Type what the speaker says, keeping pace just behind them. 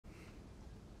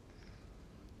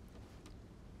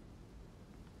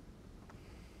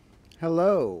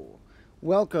Hello,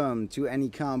 welcome to any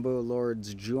combo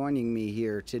lords joining me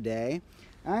here today.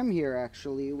 I'm here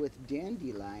actually with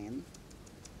Dandelion.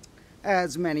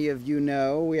 As many of you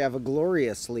know, we have a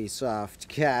gloriously soft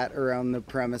cat around the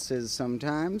premises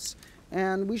sometimes,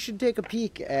 and we should take a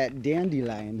peek at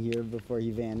Dandelion here before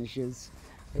he vanishes.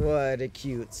 What a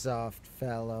cute soft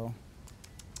fellow.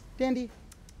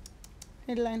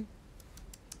 Dandelion.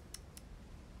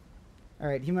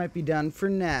 Alright, he might be done for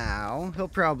now. He'll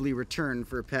probably return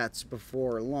for pets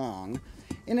before long.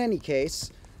 In any case,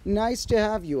 nice to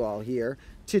have you all here.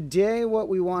 Today, what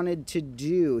we wanted to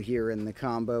do here in the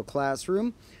combo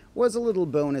classroom was a little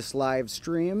bonus live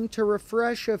stream to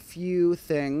refresh a few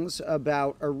things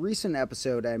about a recent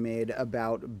episode I made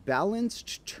about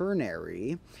balanced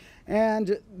ternary.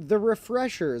 And the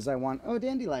refreshers I want... Oh,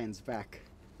 Dandelion's back.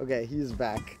 Okay, he's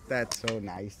back. That's so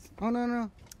nice. Oh, no.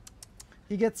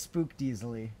 He gets spooked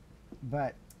easily,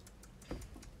 but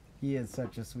he is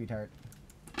such a sweetheart.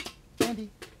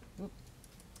 Dandelion.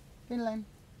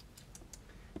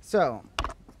 So,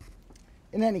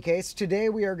 in any case, today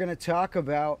we are going to talk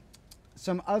about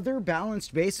some other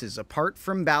balanced bases apart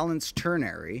from balanced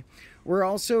ternary. We're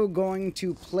also going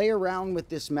to play around with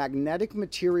this magnetic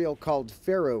material called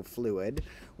ferrofluid,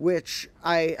 which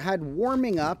I had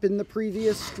warming up in the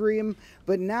previous stream,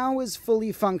 but now is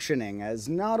fully functioning as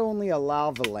not only a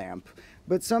lava lamp,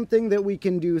 but something that we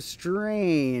can do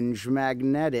strange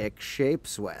magnetic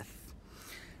shapes with.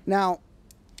 Now,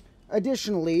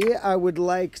 additionally, I would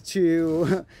like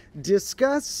to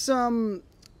discuss some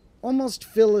almost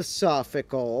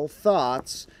philosophical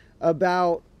thoughts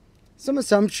about some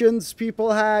assumptions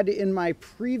people had in my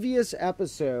previous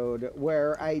episode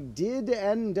where I did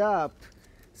end up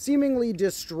seemingly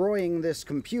destroying this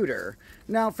computer.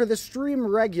 Now, for the stream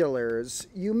regulars,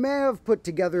 you may have put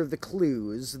together the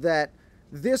clues that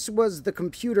this was the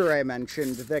computer I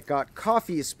mentioned that got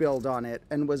coffee spilled on it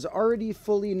and was already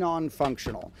fully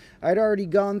non-functional. I'd already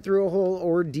gone through a whole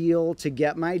ordeal to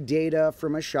get my data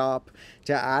from a shop,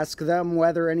 to ask them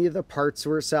whether any of the parts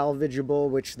were salvageable,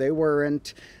 which they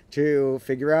weren't, to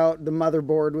figure out the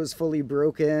motherboard was fully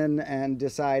broken and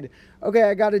decide, okay,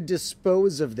 I gotta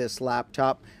dispose of this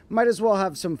laptop. Might as well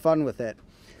have some fun with it.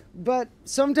 But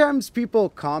sometimes people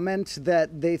comment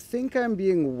that they think I'm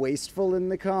being wasteful in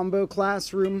the combo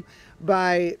classroom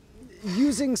by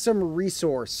using some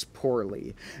resource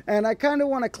poorly. And I kind of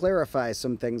want to clarify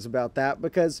some things about that,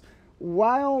 because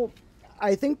while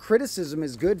I think criticism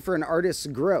is good for an artist's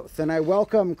growth, and I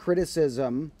welcome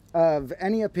criticism of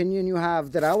any opinion you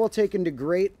have that I will take into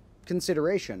great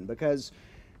consideration, because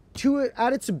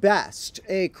at its best,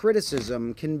 a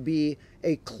criticism can be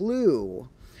a clue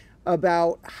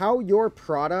about how your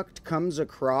product comes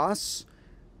across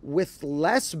with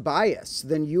less bias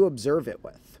than you observe it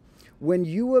with. When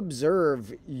you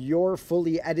observe your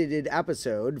fully edited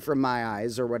episode from my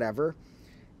eyes or whatever,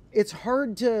 it's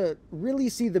hard to really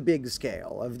see the big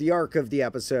scale of the arc of the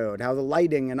episode, how the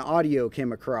lighting and audio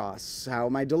came across, how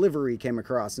my delivery came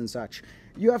across and such.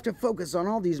 You have to focus on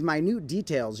all these minute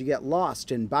details. You get lost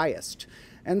and biased.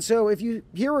 And so if you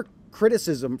hear a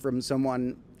criticism from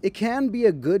someone, it can be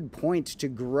a good point to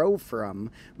grow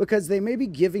from, because they may be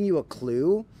giving you a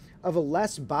clue of a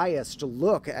less biased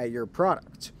look at your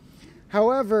product.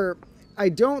 However, I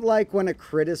don't like when a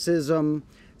criticism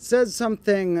says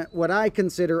something what I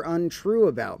consider untrue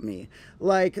about me,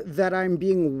 like that I'm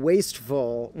being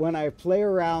wasteful when I play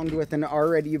around with an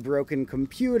already broken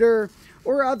computer,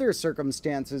 or other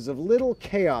circumstances of little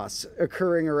chaos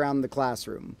occurring around the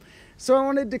classroom. So I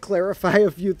wanted to clarify a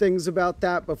few things about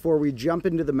that before we jump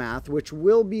into the math, which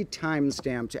will be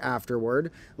time-stamped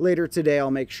afterward. Later today, I'll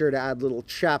make sure to add little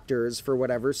chapters for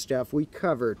whatever stuff we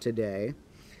cover today.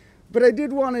 But I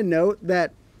did want to note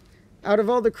that out of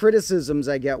all the criticisms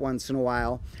I get once in a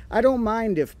while, I don't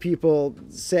mind if people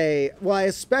say, well, I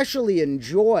especially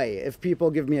enjoy if people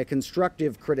give me a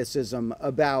constructive criticism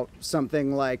about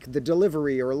something like the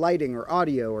delivery or lighting or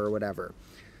audio or whatever.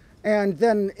 And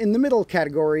then in the middle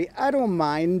category, I don't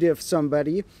mind if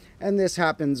somebody, and this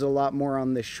happens a lot more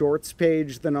on the shorts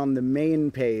page than on the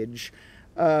main page,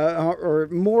 or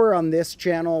more on this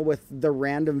channel with the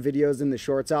random videos in the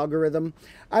shorts algorithm.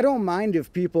 I don't mind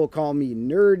if people call me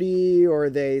nerdy, or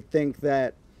they think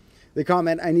that they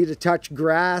comment I need to touch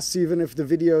grass even if the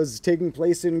video is taking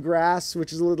place in grass,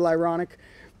 which is a little ironic.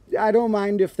 I don't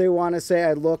mind if they want to say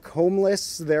I look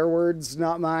homeless, their words,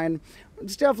 not mine.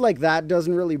 Stuff like that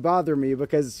doesn't really bother me,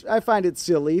 because I find it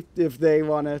silly. If they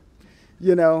want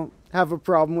to, have a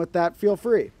problem with that, feel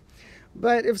free.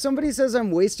 But if somebody says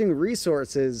I'm wasting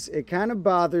resources, it kind of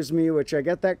bothers me, which I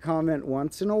get that comment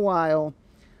once in a while.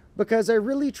 because I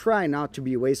really try not to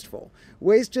be wasteful.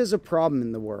 Waste is a problem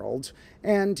in the world,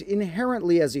 and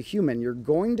inherently as a human, you're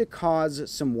going to cause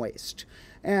some waste.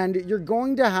 And you're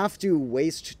going to have to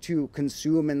waste to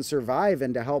consume and survive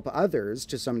and to help others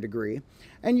to some degree.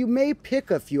 And you may pick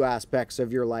a few aspects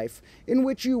of your life in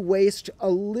which you waste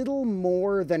a little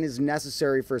more than is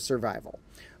necessary for survival.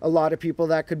 A lot of people,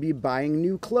 that could be buying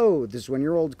new clothes when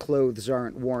your old clothes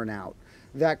aren't worn out.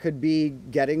 That could be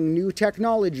getting new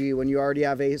technology when you already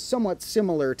have a somewhat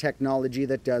similar technology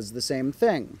that does the same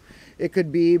thing. It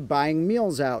could be buying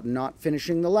meals out and not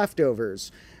finishing the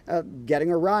leftovers. Getting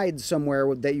a ride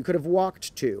somewhere that you could have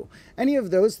walked to. Any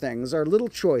of those things are little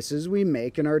choices we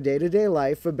make in our day-to-day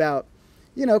life about,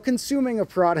 you know, consuming a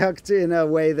product in a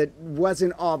way that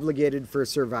wasn't obligated for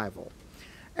survival.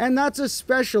 And that's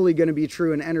especially going to be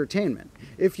true in entertainment.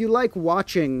 If you like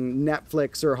watching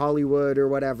Netflix or Hollywood or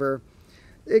whatever,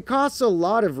 it costs a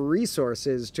lot of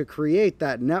resources to create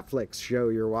that Netflix show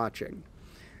you're watching.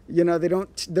 You know,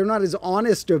 they're not as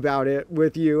honest about it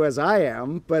with you as I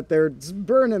am, but they're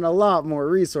burning a lot more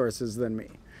resources than me.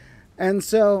 And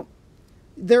so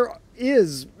there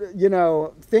is, you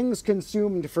know, things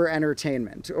consumed for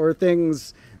entertainment or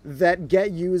things that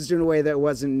get used in a way that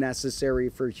wasn't necessary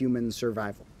for human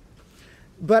survival.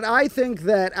 But I think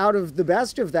that out of the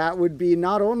best of that would be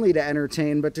not only to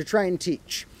entertain, but to try and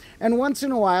teach. And once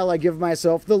in a while, I give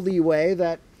myself the leeway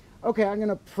that, okay, I'm going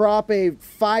to prop a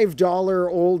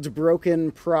 $5 old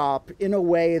broken prop in a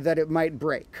way that it might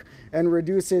break and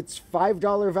reduce its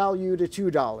 $5 value to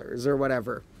 $2 or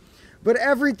whatever. But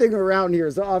everything around here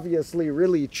is obviously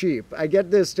really cheap. I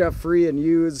get this stuff free and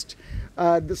used.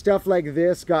 The stuff like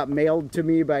this got mailed to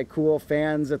me by cool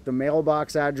fans at the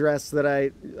mailbox address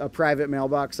a private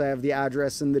mailbox. I have the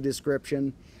address in the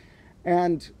description.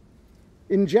 And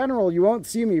in general, you won't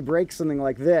see me break something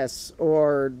like this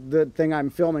or the thing I'm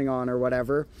filming on or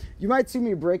whatever. You might see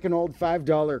me break an old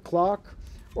 $5 clock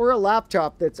or a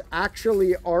laptop that's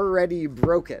actually already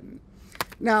broken.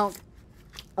 Now,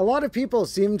 a lot of people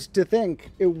seemed to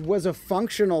think it was a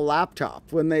functional laptop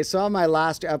when they saw my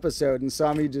last episode and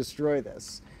saw me destroy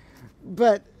this.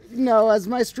 But no, as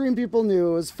my stream people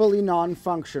knew, it was fully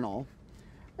non-functional.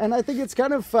 And I think it's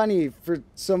kind of funny for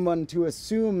someone to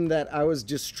assume that I was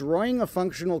destroying a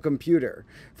functional computer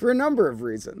for a number of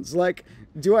reasons. Like,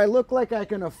 do I look like I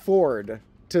can afford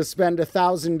to spend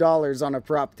 $1,000 on a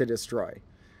prop to destroy?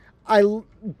 I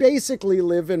basically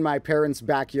live in my parents'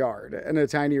 backyard in a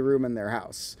tiny room in their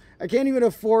house. I can't even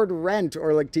afford rent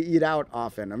or like to eat out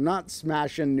often. I'm not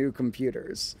smashing new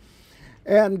computers.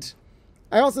 And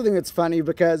I also think it's funny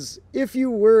because if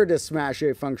you were to smash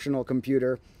a functional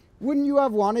computer, wouldn't you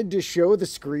have wanted to show the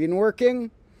screen working?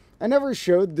 I never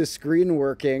showed the screen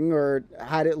working or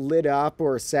had it lit up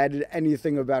or said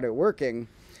anything about it working.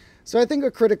 So I think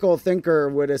a critical thinker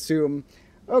would assume,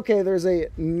 okay, there's a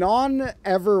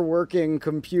non-ever working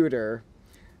computer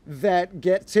that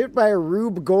gets hit by a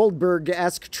Rube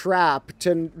Goldberg-esque trap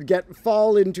to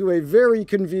fall into a very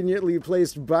conveniently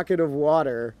placed bucket of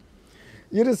water.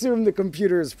 You'd assume the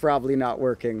computer is probably not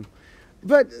working.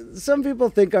 But some people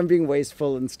think I'm being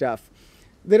wasteful and stuff.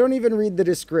 They don't even read the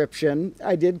description.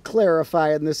 I did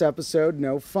clarify in this episode,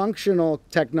 no functional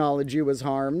technology was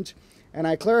harmed. And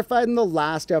I clarified in the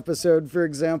last episode, for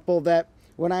example, that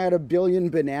when I had 1 billion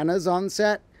bananas on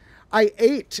set, I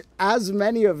ate as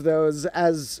many of those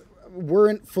as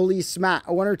weren't fully smashed.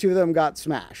 1 or 2 of them got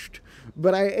smashed.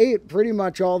 But I ate pretty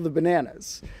much all the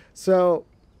bananas. So,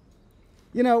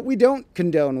 you know, we don't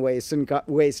condone waste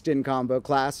in Combo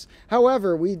Class.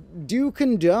 However, we do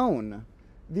condone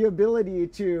the ability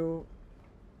to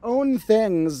own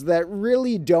things that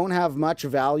really don't have much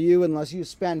value unless you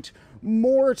spent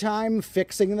more time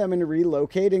fixing them and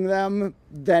relocating them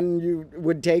than you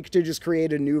would take to just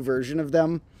create a new version of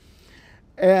them.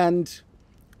 And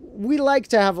we like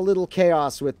to have a little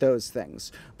chaos with those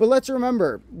things. But let's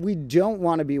remember, we don't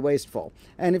want to be wasteful.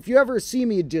 And if you ever see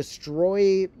me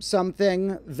destroy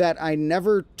something that I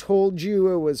never told you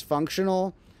it was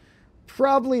functional,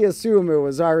 probably assume it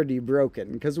was already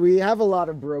broken, because we have a lot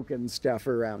of broken stuff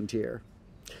around here.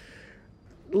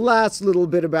 Last little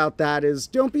bit about that is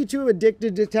don't be too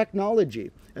addicted to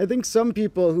technology. I think some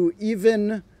people who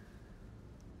even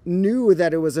knew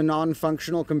that it was a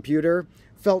non-functional computer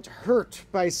felt hurt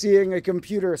by seeing a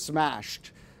computer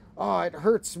smashed. Oh, it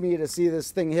hurts me to see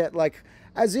this thing hit, like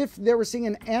as if they were seeing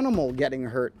an animal getting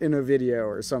hurt in a video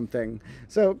or something.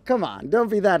 So come on, don't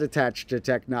be that attached to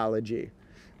technology.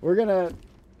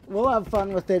 We'll have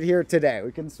fun with it here today.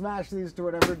 We can smash these to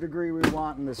whatever degree we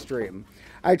want in the stream.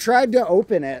 I tried to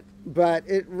open it, but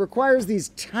it requires these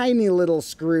tiny little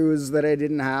screws that I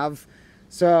didn't have.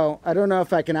 So I don't know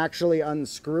if I can actually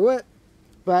unscrew it,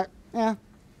 but yeah.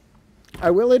 I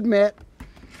will admit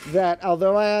that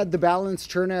although I had the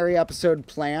balanced ternary episode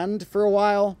planned for a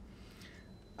while,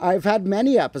 I've had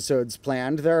many episodes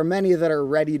planned. There are many that are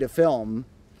ready to film.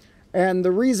 And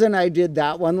the reason I did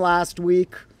that one last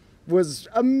week was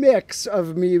a mix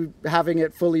of me having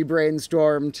it fully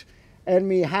brainstormed and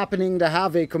me happening to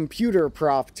have a computer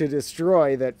prop to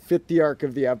destroy that fit the arc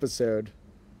of the episode.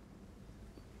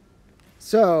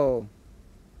 So,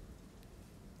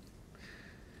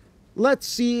 let's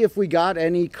see if we got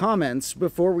any comments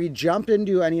before we jump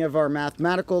into any of our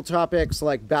mathematical topics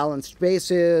like balanced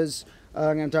bases.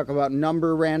 I'm going to talk about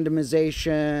number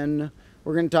randomization.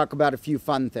 We're going to talk about a few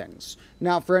fun things.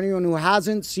 Now, for anyone who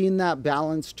hasn't seen that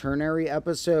balanced ternary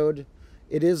episode,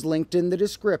 it is linked in the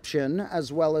description,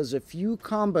 as well as a few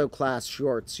combo class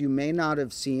shorts you may not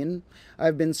have seen.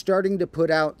 I've been starting to put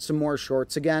out some more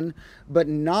shorts again, but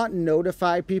not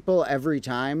notify people every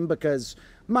time, because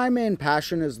my main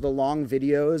passion is the long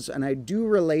videos, and I do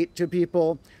relate to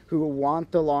people who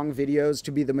want the long videos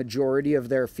to be the majority of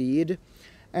their feed.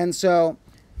 And so,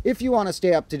 if you want to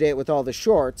stay up to date with all the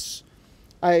shorts,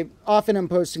 I often am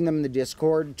posting them in the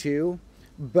Discord too,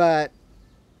 but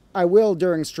I will,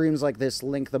 during streams like this,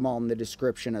 link them all in the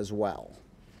description as well.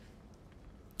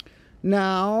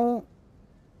 Now,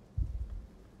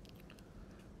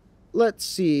 let's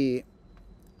see.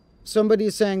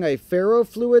 Somebody's saying a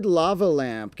ferrofluid lava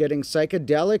lamp getting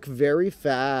psychedelic very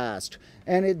fast.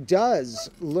 And it does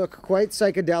look quite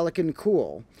psychedelic and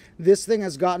cool. This thing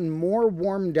has gotten more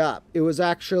warmed up. It was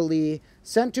actually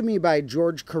sent to me by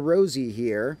George Carozzi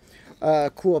here,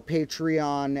 a cool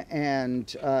Patreon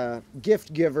and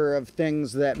gift giver of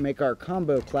things that make our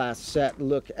combo class set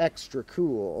look extra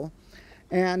cool.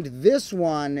 And this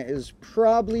one is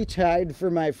probably tied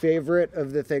for my favorite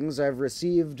of the things I've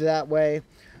received that way.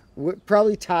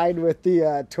 Probably tied with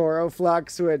the Toro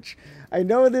Flux, which I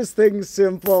know this thing's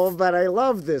simple, but I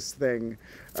love this thing.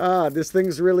 This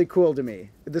thing's really cool to me.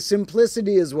 The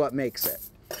simplicity is what makes it.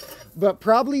 But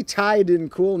probably tied in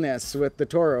coolness with the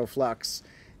Toro Flux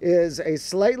is a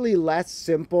slightly less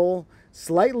simple,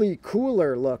 slightly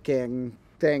cooler looking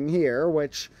thing here,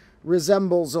 which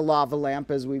resembles a lava lamp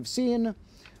as we've seen,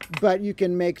 but you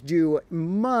can make do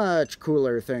much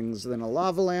cooler things than a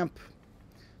lava lamp.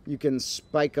 You can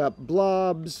spike up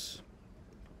blobs.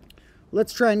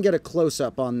 Let's try and get a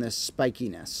close-up on this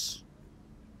spikiness.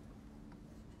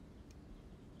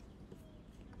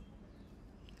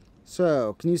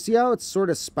 So, can you see how it's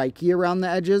sort of spiky around the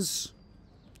edges?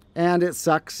 And it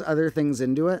sucks other things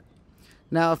into it.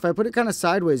 Now, if I put it kind of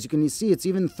sideways, you can see it's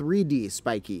even 3D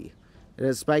spiky. It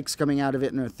has spikes coming out of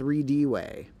it in a 3D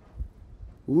way.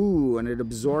 Ooh, and it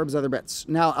absorbs other bits.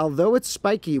 Now, although it's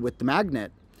spiky with the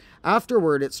magnet,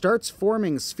 afterward it starts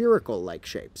forming spherical-like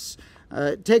shapes.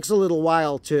 It takes a little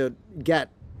while to get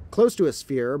close to a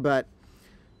sphere, but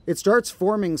it starts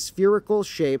forming spherical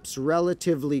shapes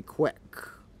relatively quick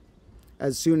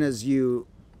as soon as you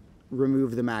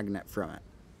remove the magnet from it.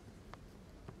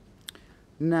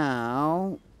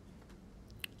 Now,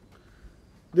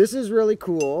 this is really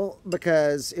cool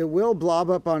because it will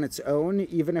blob up on its own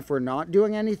even if we're not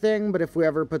doing anything, but if we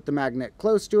ever put the magnet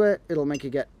close to it, it'll make it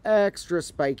get extra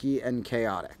spiky and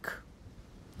chaotic.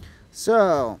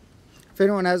 So, if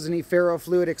anyone has any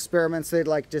ferrofluid experiments they'd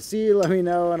like to see, let me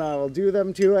know and I will do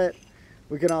them to it.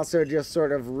 We can also just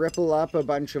sort of ripple up a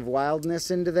bunch of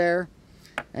wildness into there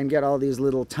and get all these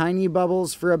little tiny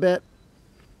bubbles for a bit.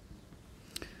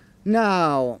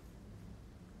 Now,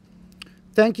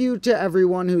 thank you to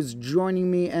everyone who's joining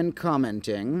me and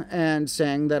commenting and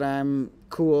saying that I'm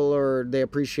cool or they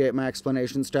appreciate my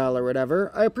explanation style or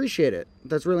whatever. I appreciate it.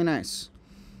 That's really nice.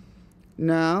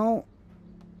 Now,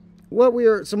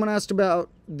 someone asked about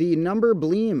the number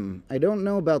Bleem. I don't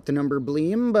know about the number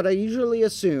Bleem, but I usually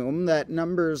assume that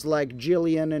numbers like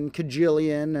Jillion and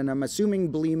Kajillion, and I'm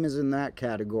assuming Bleem is in that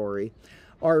category,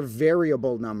 are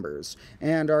variable numbers.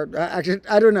 And are, actually,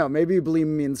 I don't know, maybe Bleem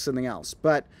means something else,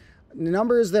 but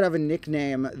numbers that have a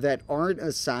nickname that aren't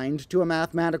assigned to a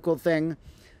mathematical thing,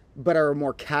 but are a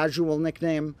more casual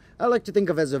nickname, I like to think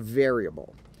of as a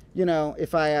variable. You know,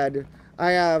 if I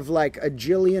have like a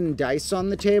jillion dice on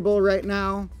the table right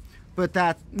now, but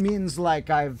that means like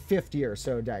I have 50 or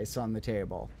so dice on the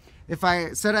table. If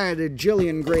I said I had a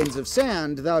jillion grains of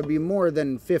sand, that would be more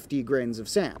than 50 grains of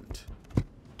sand.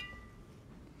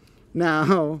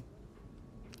 Now,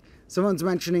 someone's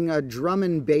mentioning a drum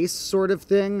and bass sort of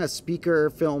thing, a speaker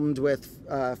filmed with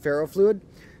ferrofluid.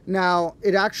 Now,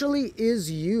 it actually is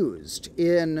used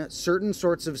in certain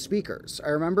sorts of speakers. I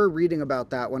remember reading about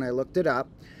that when I looked it up.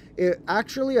 It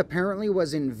actually apparently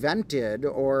was invented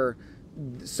or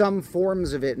some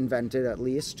forms of it invented at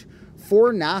least,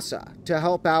 for NASA to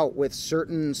help out with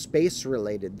certain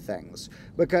space-related things.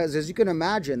 Because, as you can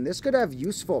imagine, this could have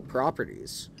useful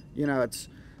properties. You know, it's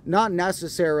not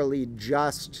necessarily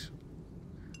just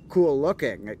cool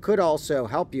looking. It could also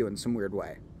help you in some weird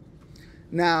way.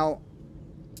 Now,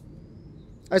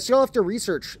 I still have to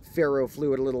research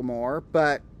ferrofluid a little more,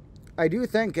 but I do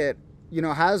think it, you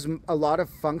know, has a lot of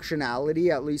functionality,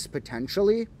 at least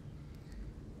potentially.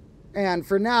 And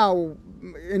for now,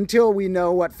 until we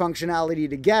know what functionality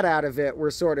to get out of it,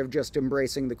 we're sort of just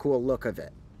embracing the cool look of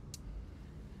it.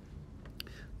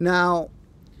 Now,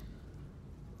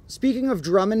 speaking of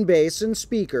drum and bass and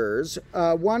speakers,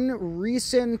 one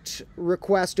recent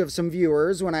request of some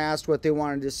viewers when I asked what they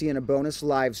wanted to see in a bonus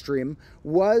live stream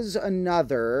was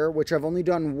another, which I've only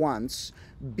done once,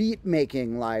 beat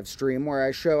making live stream where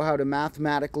I show how to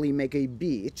mathematically make a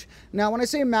beat. Now, when I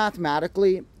say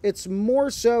mathematically, it's more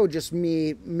so just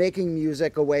me making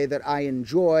music a way that I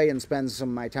enjoy and spend some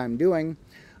of my time doing.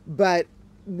 But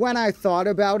when I thought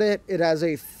about it, it has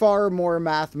a far more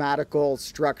mathematical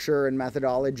structure and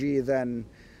methodology than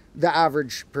the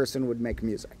average person would make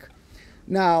music.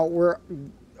 Now, we're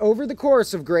over the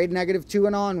course of grade -2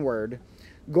 and onward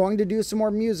going to do some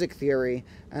more music theory,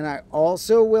 and I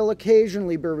also will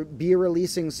occasionally be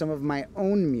releasing some of my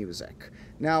own music.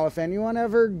 Now, if anyone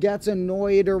ever gets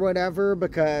annoyed or whatever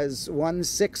because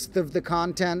 1/6 of the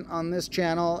content on this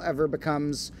channel ever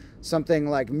becomes something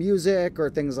like music or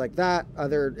things like that,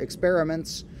 other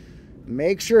experiments,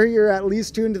 make sure you're at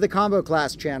least tuned to the Combo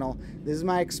Class channel. This is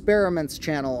my experiments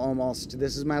channel almost.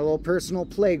 This is my little personal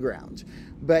playground.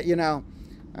 But, you know,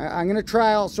 I'm going to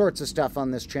try all sorts of stuff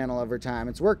on this channel over time.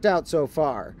 It's worked out so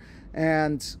far.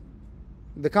 And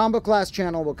the Combo Class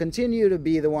channel will continue to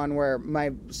be the one where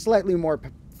my slightly more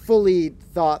fully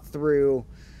thought through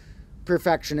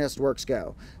perfectionist works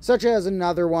go. Such as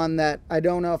another one that I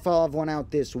don't know if I'll have one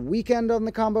out this weekend on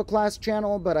the Combo Class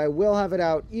channel, but I will have it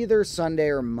out either Sunday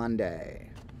or Monday.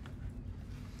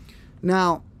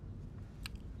 Now,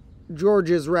 George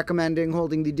is recommending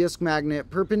holding the disc magnet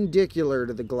perpendicular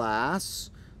to the glass.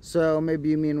 So maybe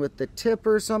you mean with the tip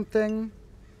or something.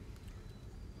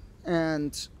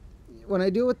 And when I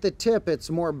do it with the tip,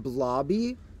 it's more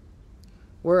blobby.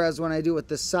 Whereas when I do it with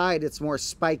the side, it's more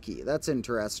spiky. That's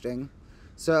interesting.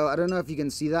 So I don't know if you can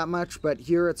see that much, but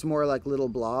here it's more like little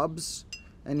blobs.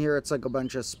 And here it's like a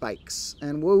bunch of spikes.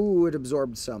 And whoa, it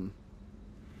absorbed some.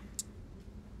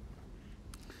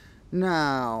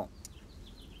 Now,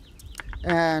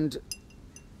 and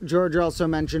George also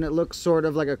mentioned it looks sort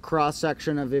of like a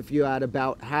cross-section of if you had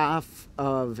about half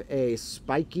of a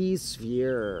spiky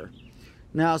sphere.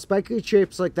 Now, spiky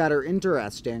shapes like that are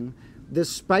interesting. The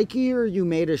spikier you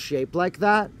made a shape like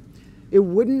that, it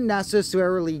wouldn't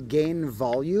necessarily gain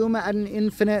volume at an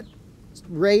infinite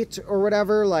rate or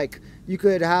whatever. Like, you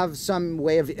could have some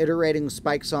way of iterating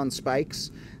spikes on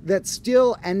spikes that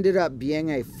still ended up being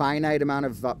a finite amount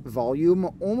of volume,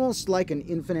 almost like an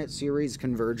infinite series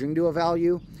converging to a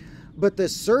value. But the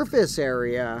surface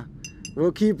area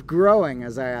will keep growing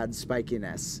as I add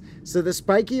spikiness. So the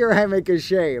spikier I make a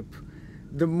shape,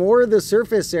 the more the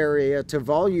surface area to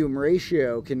volume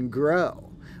ratio can grow,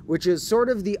 which is sort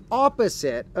of the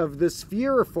opposite of the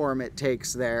sphere form it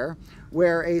takes there,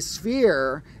 where a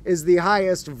sphere is the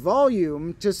highest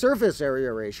volume to surface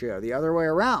area ratio, the other way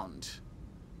around.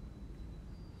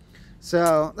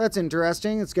 So that's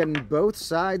interesting. It's getting both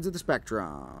sides of the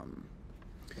spectrum.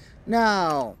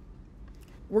 Now,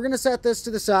 we're going to set this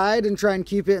to the side and try and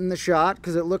keep it in the shot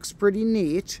because it looks pretty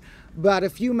neat. But a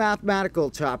few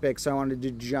mathematical topics I wanted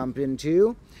to jump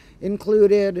into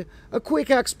included a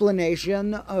quick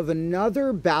explanation of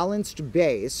another balanced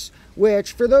bass,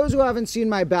 which for those who haven't seen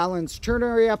my balanced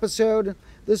ternary episode,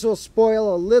 this will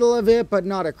spoil a little of it, but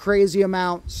not a crazy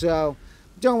amount. So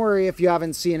don't worry if you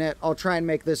haven't seen it. I'll try and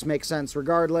make this make sense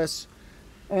regardless.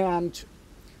 And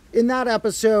in that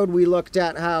episode, we looked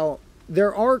at how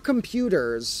there are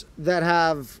computers that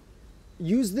have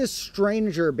used this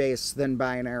stranger bass than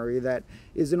binary that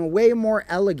is in a way more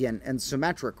elegant and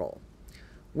symmetrical,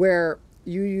 where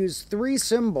you use 3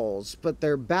 symbols, but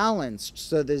they're balanced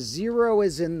so the 0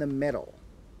 is in the middle.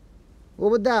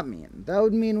 What would that mean? That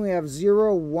would mean we have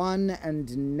 0, 1, and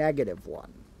 -1.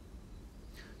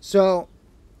 So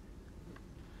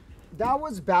that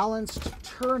was balanced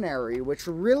ternary, which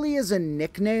really is a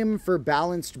nickname for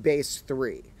balanced bass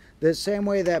 3. The same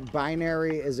way that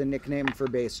binary is a nickname for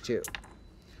bass 2.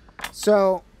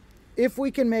 So if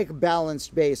we can make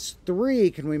balanced bass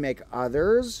 3, can we make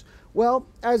others? Well,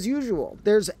 as usual,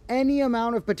 there's any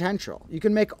amount of potential. You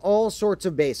can make all sorts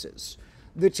of basses.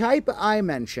 The type I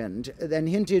mentioned and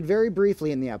hinted very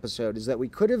briefly in the episode is that we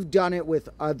could have done it with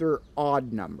other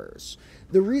odd numbers.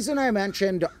 The reason I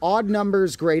mentioned odd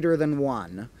numbers greater than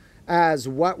 1 as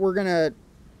what we're going to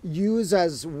use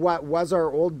as what was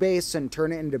our old base and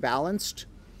turn it into balanced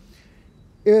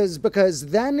is because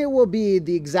then it will be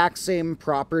the exact same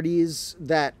properties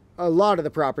that a lot of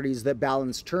the properties that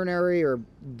balanced ternary or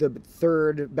the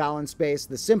third balanced base,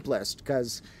 the simplest,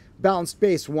 because balanced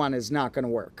base 1 is not going to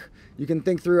work. You can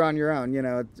think through on your own, you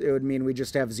know, it would mean we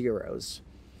just have zeros.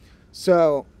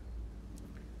 So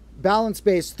balanced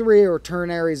base 3 or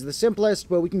ternary is the simplest,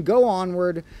 but we can go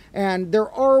onward, and there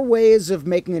are ways of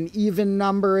making an even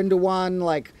number into 1,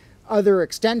 like other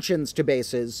extensions to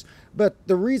bases. But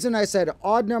the reason I said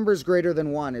odd numbers greater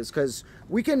than 1 is because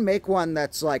we can make one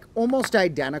that's like almost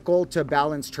identical to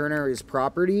balanced ternary's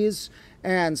properties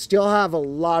and still have a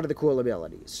lot of the cool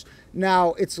abilities.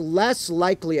 Now, it's less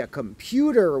likely a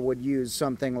computer would use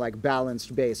something like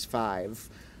balanced base 5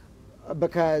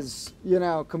 because, you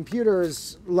know,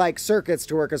 computers like circuits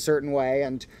to work a certain way,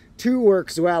 and 2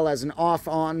 works well as an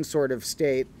off-on sort of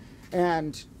state,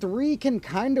 and 3 can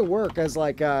kind of work as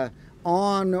like a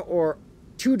on or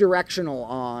 2-directional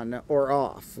on or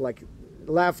off, like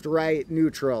left, right,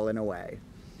 neutral in a way.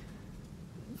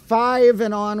 5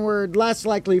 and onward, less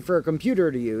likely for a computer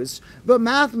to use, but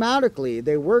mathematically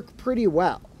they work pretty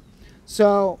well.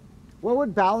 So what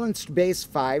would balanced base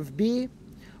 5 be?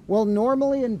 Well,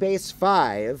 normally in base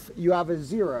 5 you have a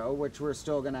 0, which we're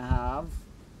still going to have.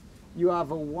 You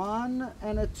have a 1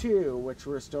 and a 2, which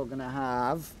we're still going to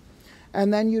have.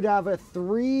 And then you'd have a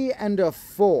 3 and a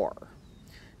 4.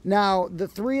 Now, the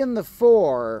 3 and the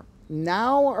 4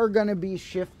 now are going to be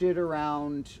shifted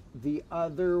around the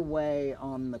other way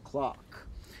on the clock.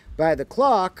 By the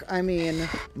clock, I mean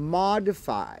mod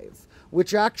 5,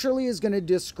 which actually is going to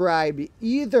describe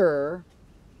either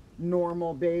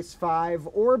normal base 5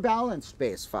 or balanced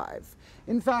base 5.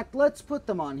 In fact, let's put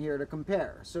them on here to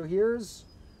compare. So here's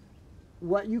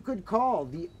what you could call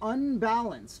the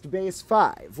unbalanced base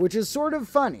 5, which is sort of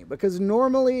funny because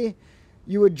normally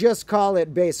you would just call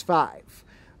it base 5.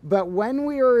 But when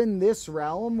we are in this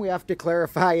realm, we have to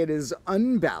clarify it is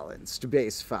unbalanced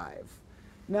base 5.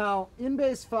 Now, in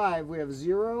base 5, we have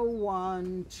 0,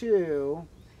 1, 2,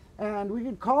 and we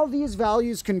could call these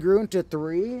values congruent to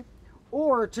 3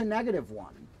 or to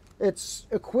 -1. It's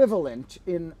equivalent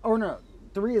in, oh no,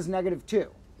 3 is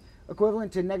 -2.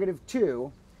 Equivalent to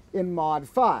 -2 in mod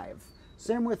 5.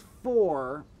 Same with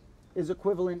 4 is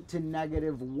equivalent to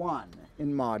 -1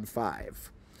 in mod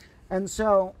 5. And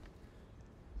so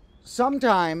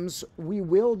sometimes we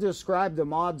will describe the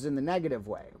mods in the negative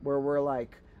way, where we're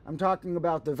like, I'm talking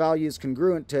about the values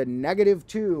congruent to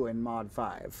 -2 in mod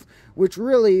 5, which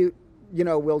really, you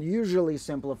know, will usually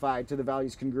simplify to the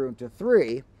values congruent to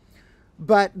 3,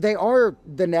 but they are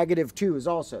the -2s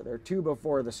also. They're 2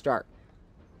 before the start.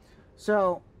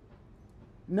 So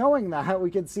knowing that,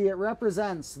 we can see it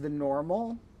represents the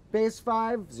normal base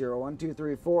 5, 0, 1, 2,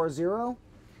 3, 4, 0,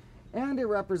 and it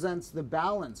represents the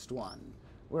balanced one,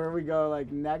 where we go like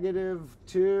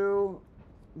 -2,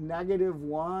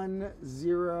 -1,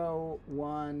 0,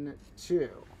 1, 2.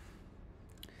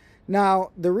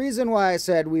 Now, the reason why I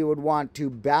said we would want to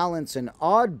balance an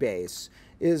odd base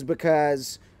is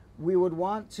because we would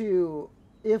want to,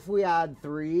 if we add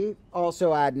 3,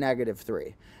 also add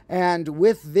 -3. And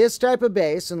with this type of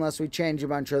base, unless we change a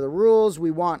bunch of the rules,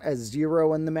 we want a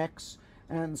 0 in the mix.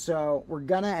 And so we're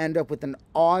going to end up with an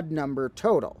odd number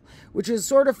total, which is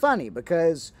sort of funny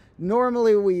because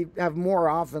normally we have more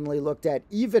oftenly looked at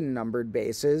even numbered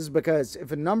bases, because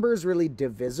if a number is really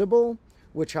divisible,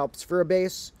 which helps for a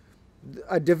base,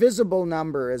 a divisible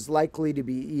number is likely to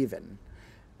be even.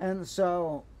 And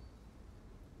so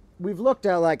we've looked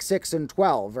at like 6 and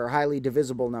 12 are highly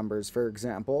divisible numbers, for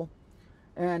example.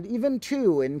 And even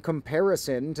 2, in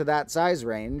comparison to that size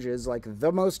range, is like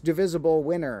the most divisible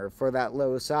winner for that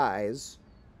low size.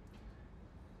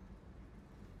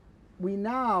 We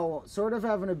now sort of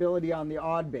have an ability on the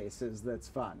odd bases that's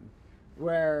fun,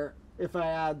 where if I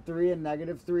add 3 and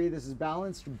 -3, this is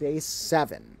balanced base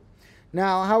 7.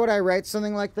 Now, how would I write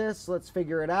something like this? Let's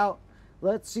figure it out.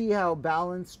 Let's see how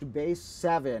balanced base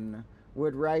 7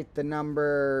 would write the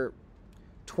number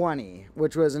 20,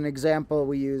 which was an example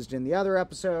we used in the other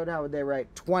episode. How would they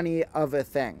write 20 of a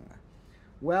thing?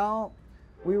 Well,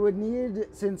 we would need,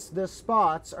 since the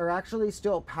spots are actually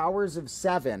still powers of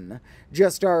 7,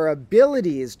 just our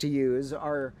abilities to use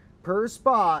are per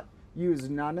spot, use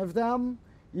none of them,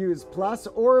 use plus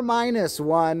or minus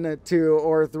 1, 2,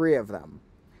 or 3 of them.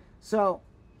 So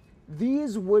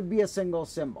these would be a single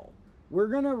symbol. we're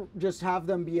going to just have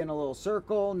them be in a little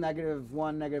circle,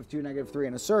 -1, -2, -3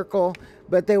 in a circle,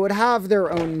 but they would have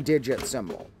their own digit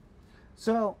symbol.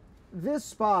 So this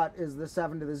spot is the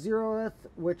 7 to the 0th,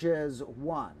 which is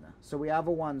 1. So we have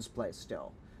a 1's place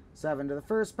still. 7 to the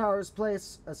first power's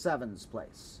place, a 7's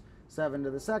place. 7 to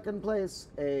the second place,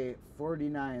 a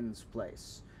 49's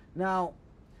place. Now,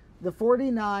 the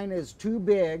 49 is too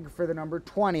big for the number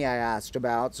 20 I asked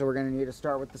about, so we're going to need to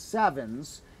start with the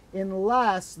 7's,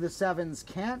 unless the 7's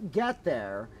can't get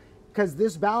there, because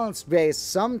this balanced base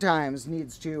sometimes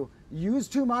needs to use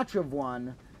too much of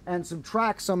one and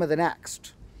subtract some of the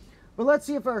next. But let's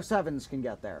see if our 7's can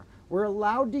get there. We're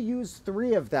allowed to use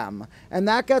 3 of them, and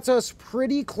that gets us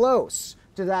pretty close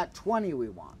to that 20 we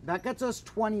want. That gets us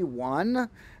 21,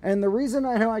 and the reason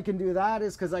I know I can do that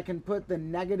is because I can put the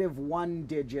 -1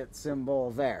 digit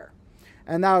symbol there,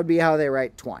 and that would be how they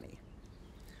write 20.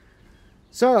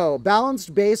 So,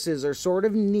 balanced bases are sort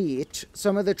of neat.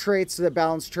 Some of the traits that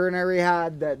balanced ternary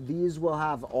had that these will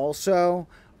have also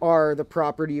are the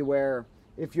property where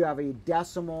if you have a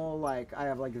decimal, like I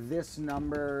have like this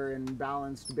number in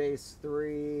balanced base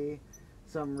 3,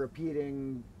 some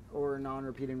repeating or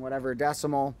non-repeating whatever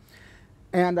decimal,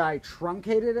 and I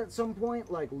truncate it at some point,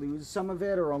 like lose some of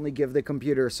it or only give the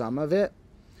computer some of it,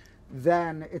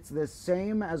 then it's the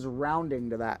same as rounding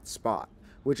to that spot,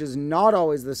 which is not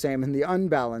always the same in the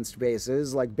unbalanced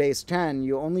bases. Like base 10,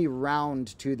 you only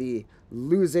round to the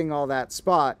losing all that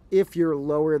spot if you're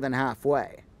lower than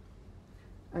halfway.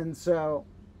 And so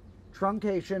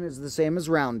truncation is the same as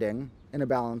rounding in a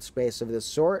balanced space of this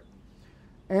sort.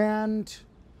 And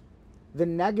the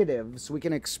negatives we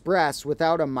can express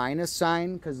without a minus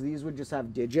sign, because these would just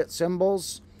have digit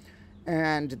symbols.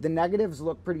 And the negatives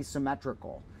look pretty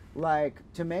symmetrical. Like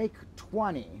to make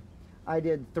 20, I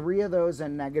did 3 of those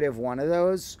and -1 of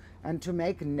those. And to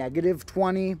make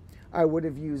 -20, I would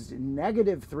have used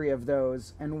 -3 of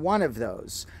those and 1 of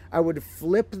those. I would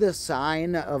flip the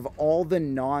sign of all the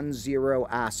non-zero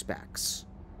aspects.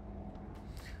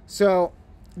 So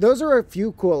those are a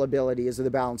few cool abilities of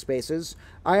the balanced bases.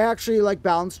 I actually like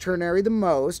balanced ternary the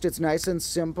most. It's nice and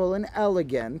simple and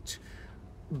elegant.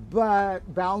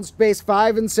 But balanced base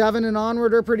 5 and 7 and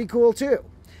onward are pretty cool too.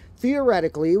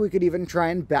 Theoretically, we could even try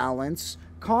and balance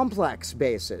complex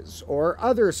bases or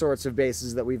other sorts of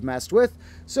bases that we've messed with.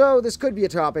 So this could be a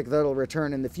topic that'll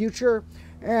return in the future.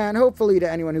 And hopefully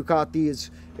to anyone who caught these,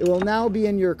 it will now be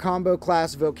in your combo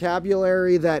class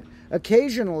vocabulary that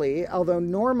occasionally, although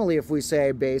normally if we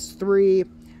say base 3,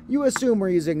 you assume we're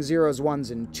using 0s,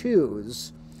 1s, and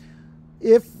 2s.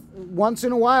 If once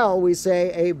in a while we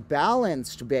say a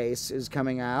balanced base is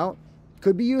coming out,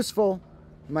 could be useful.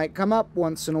 Might come up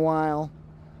once in a while.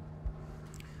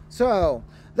 So,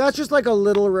 that's just like a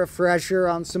little refresher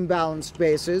on some balanced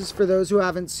bases. For those who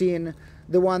haven't seen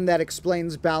the one that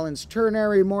explains balanced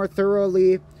ternary more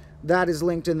thoroughly, that is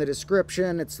linked in the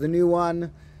description. It's the new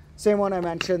one. Same one I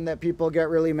mentioned that people get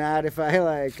really mad if I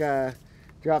like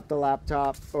drop the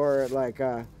laptop or it like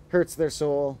hurts their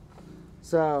soul.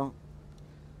 So,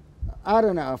 I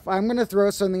don't know. If I'm going to throw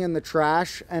something in the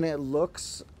trash and it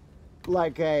looks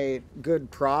like a good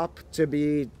prop to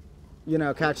be, you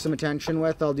know, catch some attention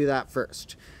with, I'll do that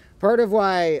first. Part of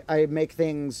why I make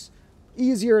things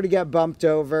easier to get bumped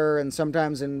over and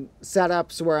sometimes in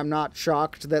setups where I'm not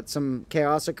shocked that some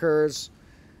chaos occurs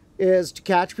is to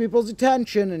catch people's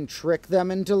attention and trick them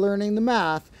into learning the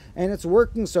math, and it's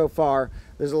working so far.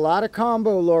 There's a lot of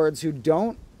combo lords who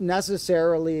don't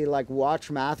necessarily like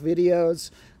watch math videos,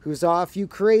 who saw a few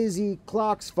crazy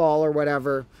clocks fall or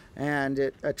whatever, and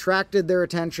it attracted their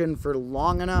attention for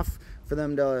long enough for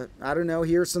them to, I don't know,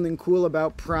 hear something cool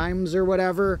about primes or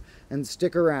whatever and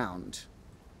stick around.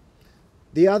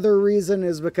 The other reason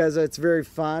is because it's very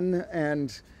fun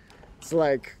and it's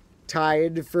like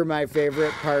tied for my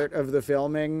favorite part of the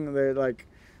filming. They're like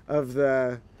of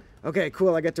the, okay,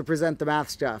 cool, I get to present the math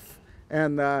stuff.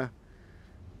 And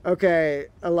okay,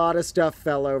 a lot of stuff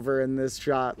fell over in this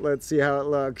shot. Let's see how it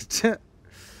looked.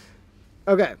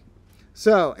 Okay.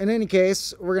 So, in any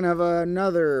case, we're going to have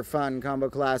another fun combo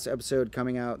class episode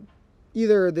coming out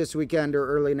either this weekend or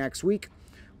early next week,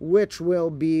 which will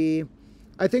be,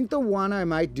 I think, the one I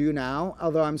might do now,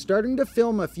 although I'm starting to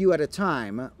film a few at a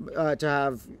time to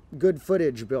have good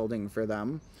footage building for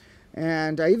them.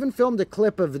 And I even filmed a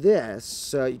clip of this,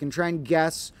 so you can try and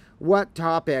guess what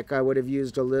topic I would have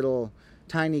used a little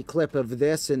tiny clip of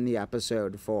this in the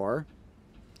episode for.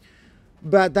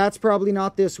 But that's probably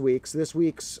not this week's. This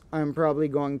week's, I'm probably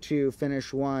going to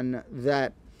finish one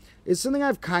that is something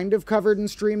I've kind of covered in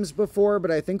streams before, but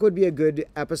I think would be a good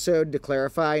episode to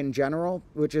clarify in general,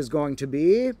 which is going to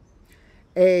be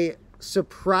a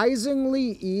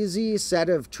surprisingly easy set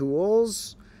of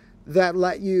tools that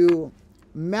let you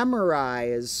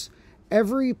memorize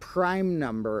every prime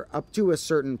number up to a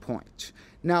certain point.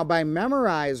 Now, by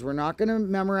memorize, we're not going to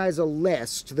memorize a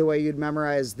list the way you'd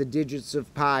memorize the digits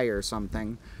of pi or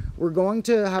something. We're going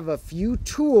to have a few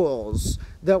tools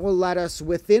that will let us,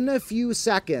 within a few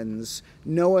seconds,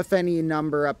 know if any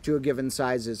number up to a given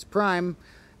size is prime.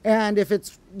 And if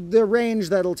it's the range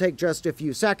that'll take just a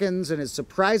few seconds and is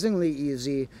surprisingly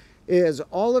easy, is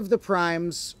all of the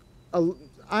primes.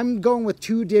 I'm going with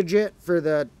 2-digit for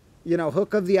the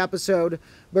hook of the episode,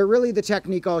 but really the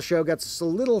technique I'll show gets us a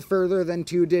little further than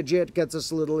 2-digit, gets us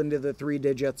a little into the 3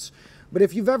 digits. But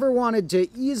if you've ever wanted to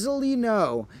easily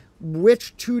know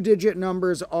which 2-digit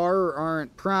numbers are or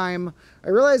aren't prime, I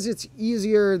realize it's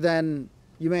easier than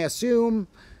you may assume,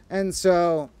 and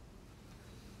so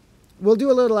we'll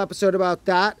do a little episode about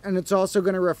that, and it's also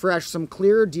going to refresh some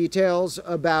clear details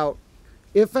about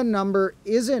if a number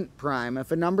isn't prime,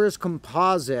 if a number is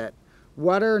composite,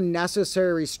 what are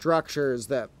necessary structures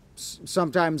that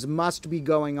sometimes must be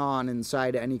going on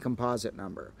inside any composite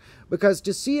number. Because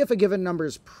to see if a given number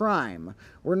is prime,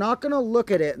 we're not going to look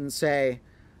at it and say,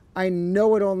 I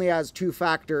know it only has 2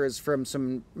 factors from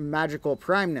some magical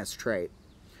primeness trait.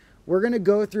 We're going to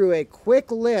go through a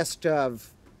quick list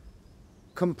of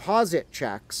composite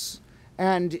checks,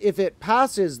 and if it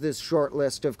passes this short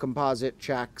list of composite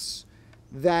checks,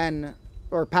 then,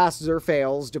 or passes or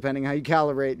fails, depending how you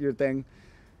calibrate your thing,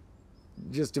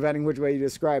 just depending which way you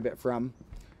describe it from.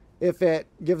 If it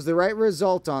gives the right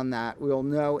result on that, we'll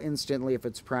know instantly if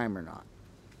it's prime or not.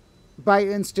 By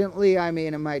instantly, I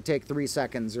mean it might take 3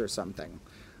 seconds or something.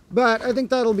 But I think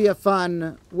that'll be a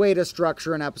fun way to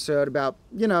structure an episode about,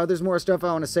 there's more stuff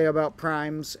I want to say about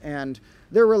primes and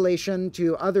their relation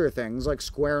to other things, like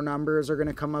square numbers are going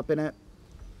to come up in it.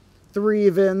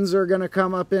 3-evens are going to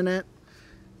come up in it.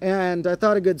 And I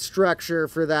thought a good structure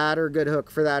for that, or a good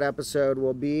hook for that episode,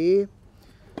 will be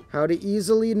how to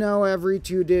easily know every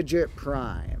 2-digit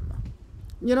prime.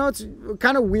 It's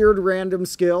kind of weird random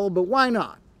skill, but why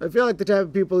not? I feel like the type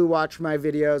of people who watch my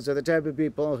videos are the type of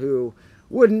people who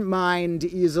wouldn't mind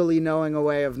easily knowing a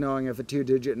way of knowing if a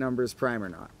 2-digit number is prime or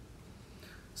not.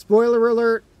 Spoiler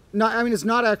alert. It's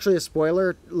not actually a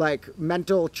spoiler, like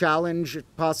mental challenge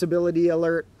possibility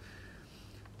alert.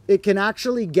 It can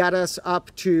actually get us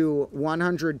up to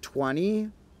 120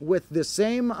 with the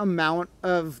same amount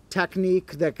of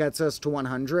technique that gets us to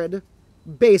 100.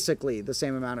 Basically the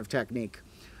same amount of technique.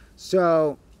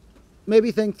 So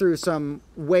maybe think through some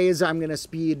ways I'm going to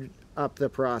speed up the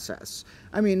process.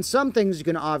 Some things you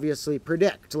can obviously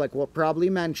predict, like we'll probably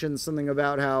mention something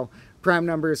about how prime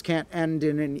numbers can't end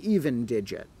in an even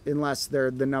digit unless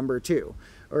they're the number 2,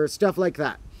 or stuff like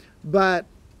that. But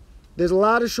there's a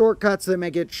lot of shortcuts that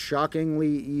make it shockingly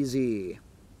easy.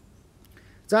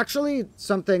 It's actually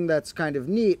something that's kind of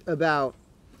neat about,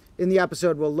 in the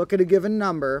episode, we'll look at a given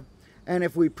number, and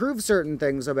if we prove certain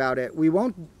things about it, we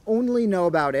won't only know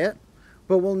about it,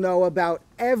 but we'll know about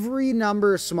every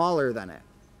number smaller than it,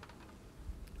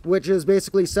 which is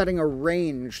basically setting a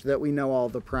range that we know all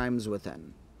the primes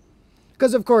within.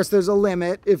 Because, of course, there's a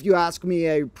limit. If you ask me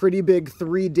a pretty big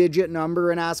 3-digit number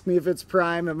and ask me if it's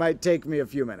prime, it might take me a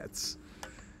few minutes.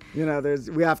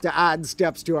 We have to add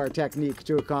steps to our technique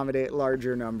to accommodate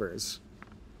larger numbers.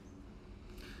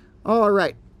 All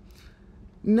right.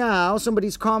 Now,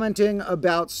 somebody's commenting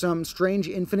about some strange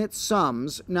infinite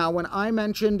sums. Now, when I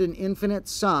mentioned an infinite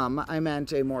sum, I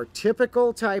meant a more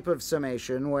typical type of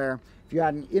summation where if you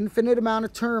had an infinite amount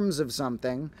of terms of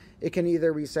something, it can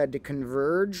either be said to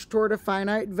converge toward a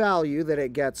finite value that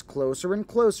it gets closer and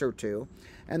closer to.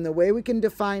 And the way we can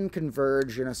define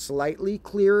converge in a slightly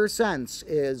clearer sense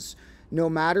is no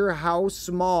matter how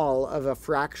small of a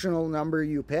fractional number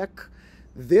you pick,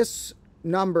 this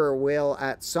number will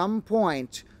at some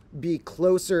point be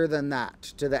closer than that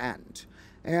to the end.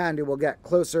 And it will get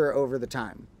closer over the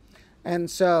time. And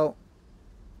so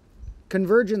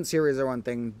convergent series are one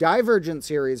thing. Divergent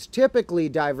series typically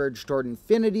diverge toward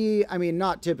infinity.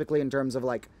 Not typically in terms of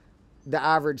like the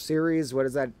average series. What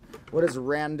is that? What does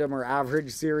random or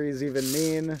average series even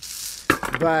mean?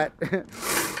 But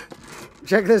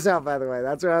check this out, by the way.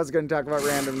 That's what I was going to talk about,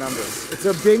 random numbers. It's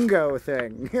a bingo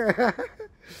thing.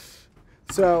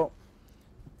 So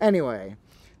anyway,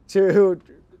 to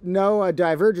know a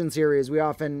divergent series, we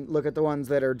often look at the ones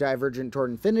that are divergent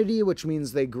toward infinity, which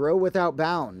means they grow without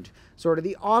bound. Sort of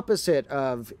the opposite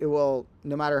of, it will,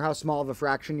 no matter how small of a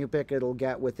fraction you pick, it'll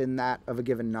get within that of a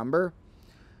given number.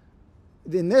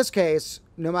 In this case,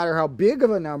 no matter how big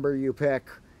of a number you pick,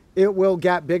 it will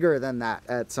get bigger than that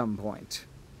at some point.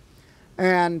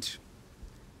 And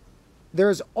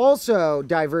there's also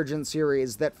divergent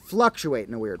series that fluctuate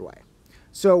in a weird way.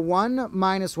 So 1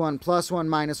 minus 1 plus 1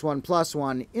 minus 1 plus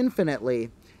 1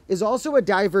 infinitely is also a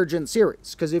divergent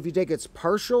series, because if you take its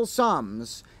partial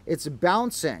sums, it's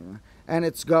bouncing and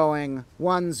it's going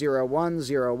 1, 0, 1,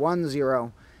 0, 1,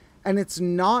 0, and it's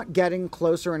not getting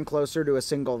closer and closer to a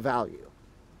single value.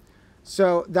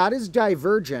 So that is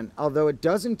divergent, although it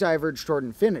doesn't diverge toward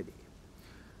infinity.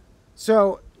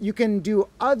 So you can do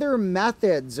other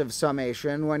methods of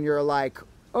summation when you're like,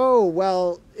 oh,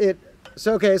 well,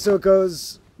 so it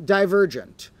goes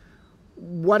divergent.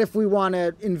 What if we want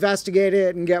to investigate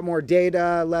it and get more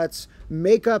data? Let's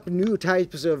make up new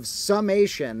types of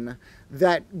summation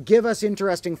that give us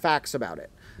interesting facts about it,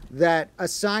 that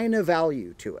assign a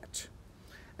value to it.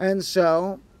 And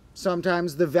so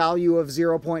sometimes the value of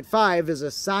 0.5 is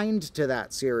assigned to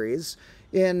that series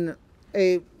in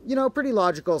a, pretty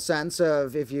logical sense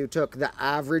of if you took the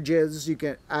averages, you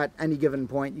can, at any given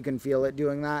point, you can feel it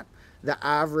doing that. The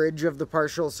average of the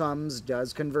partial sums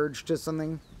does converge to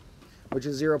something, which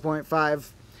is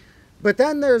 0.5. But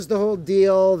then there's the whole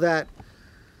deal that,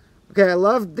 okay, I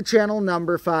love the channel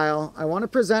number file. I want to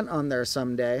present on there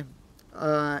someday.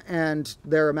 And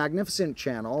they're a magnificent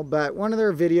channel, but one of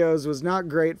their videos was not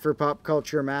great for pop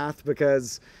culture math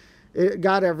because it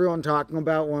got everyone talking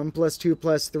about 1 plus 2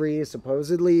 plus 3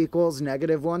 supposedly equals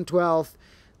negative 1/12.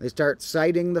 They start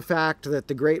citing the fact that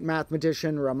the great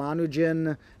mathematician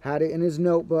Ramanujan had it in his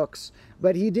notebooks,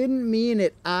 but he didn't mean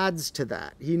it adds to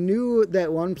that. He knew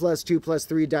that 1 plus 2 plus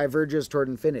 3 diverges toward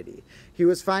infinity. He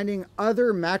was finding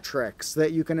other metrics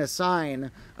that you can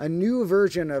assign a new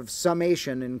version of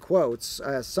summation, in quotes,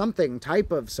 something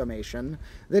type of summation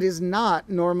that is not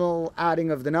normal adding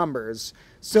of the numbers,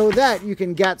 so that you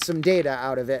can get some data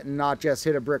out of it and not just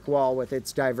hit a brick wall with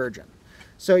its divergent.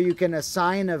 So you can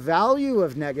assign a value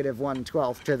of negative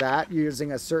 1/12 to that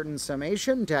using a certain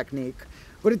summation technique,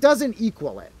 but it doesn't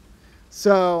equal it.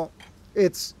 So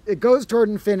it goes toward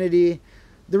infinity.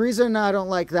 The reason I don't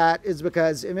like that is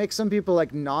because it makes some people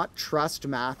like not trust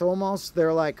math almost.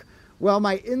 They're like, well,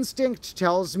 my instinct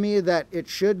tells me that it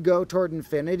should go toward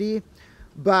infinity,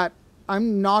 but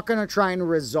I'm not going to try and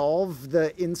resolve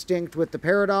the instinct with the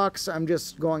paradox. I'm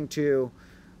just going to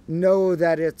know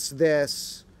that it's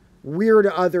this weird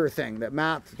other thing, that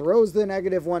math throws the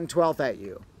negative 1/12 at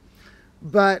you.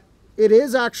 But it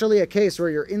is actually a case where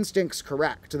your instinct's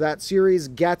correct. That series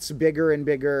gets bigger and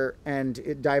bigger and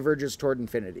it diverges toward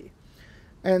infinity.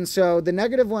 And so the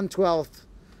negative 1/12,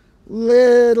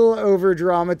 little over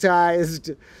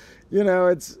dramatized,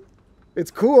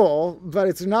 it's cool, but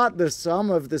it's not the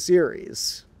sum of the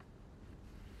series.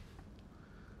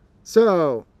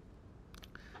 So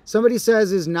somebody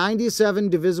says, is 97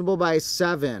 divisible by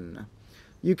 7?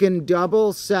 You can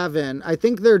double 7. I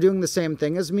think they're doing the same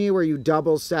thing as me, where you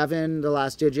double 7, the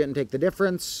last digit, and take the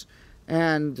difference.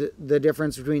 And the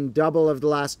difference between double of the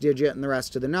last digit and the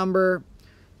rest of the number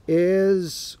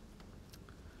is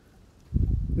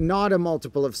not a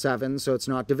multiple of 7, so it's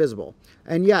not divisible.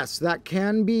 And yes, that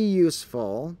can be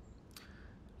useful.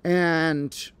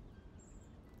 And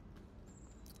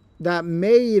that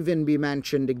may even be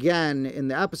mentioned again in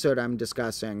the episode I'm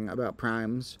discussing about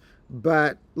primes.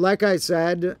 But like I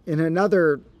said in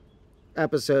another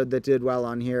episode that did well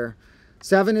on here,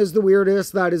 7 is the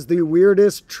weirdest. That is the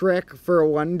weirdest trick for a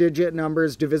one-digit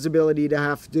number's divisibility to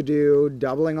have to do,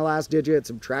 doubling the last digit,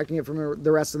 subtracting it from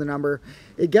the rest of the number.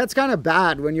 It gets kind of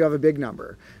bad when you have a big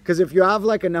number. Because if you have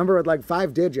like a number with like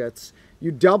 5 digits,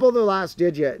 you double the last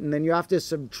digit, and then you have to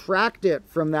subtract it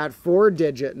from that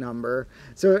 4-digit number.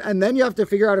 So, and then you have to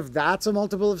figure out if that's a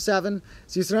multiple of 7.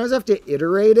 So you sometimes have to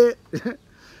iterate it.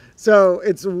 So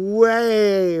it's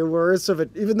way worse of it,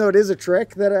 even though it is a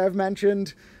trick that I've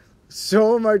mentioned,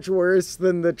 so much worse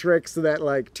than the tricks that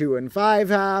like 2 and 5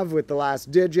 have with the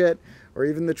last digit, or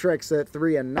even the tricks that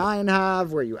 3 and 9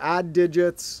 have where you add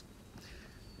digits.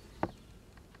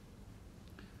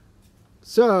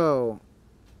 So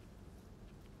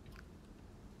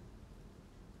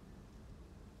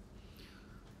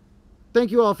thank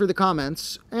you all for the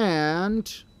comments.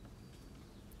 And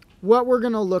what we're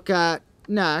going to look at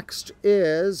next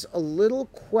is a little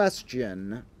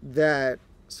question that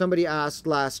somebody asked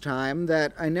last time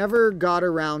that I never got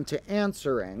around to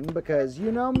answering because,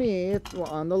 you know me,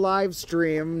 on the live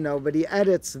stream, nobody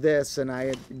edits this and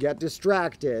I get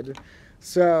distracted.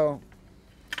 So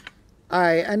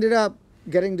I ended up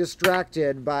getting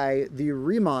distracted by the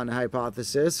Riemann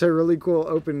hypothesis, a really cool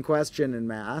open question in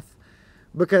math,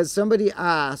 because somebody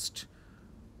asked,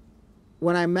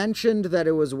 when I mentioned that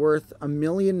it was worth $1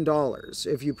 million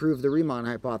if you prove the Riemann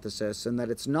hypothesis and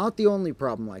that it's not the only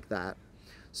problem like that,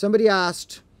 somebody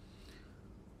asked,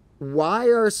 why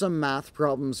are some math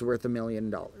problems worth $1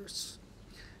 million?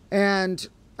 And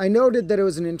I noted that it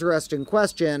was an interesting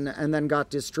question and then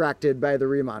got distracted by the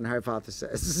Riemann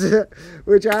hypothesis,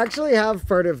 which I actually have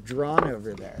part of drawn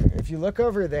over there. If you look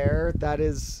over there, that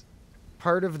is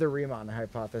part of the Riemann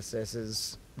hypothesis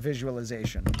is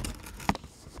visualization.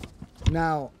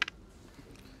 Now,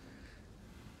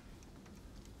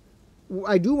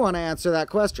 I do want to answer that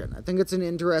question. I think it's an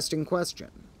interesting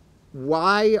question.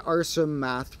 Why are some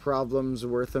math problems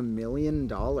worth $1 million?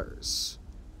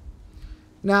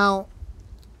 Now,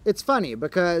 it's funny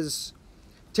because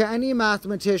to any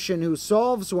mathematician who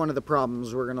solves one of the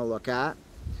problems we're going to look at,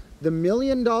 the $1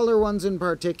 million ones in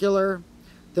particular,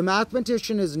 the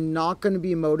mathematician is not going to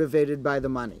be motivated by the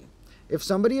money. If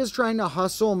somebody is trying to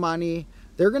hustle money,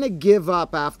 they're going to give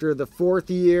up after the 4th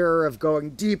year of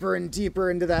going deeper and deeper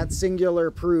into that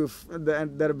singular proof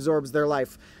that absorbs their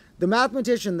life. The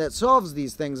mathematician that solves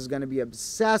these things is going to be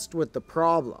obsessed with the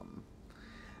problem.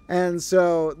 And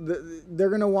so they're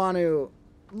going to want to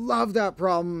love that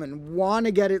problem and want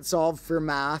to get it solved for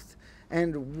math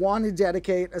and want to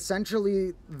dedicate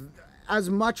essentially as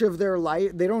much of their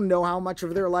life. They don't know how much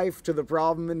of their life to the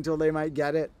problem until they might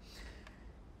get it.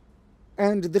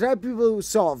 And the type of people who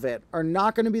solve it are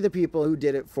not going to be the people who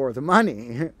did it for the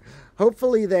money.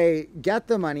 Hopefully they get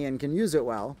the money and can use it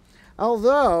well.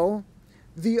 Although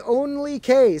the only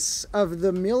case of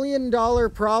the $1 million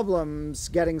problems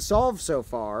getting solved so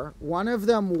far, one of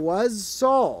them was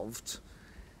solved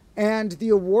and the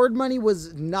award money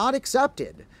was not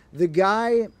accepted. The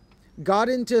guy got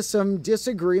into some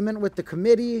disagreement with the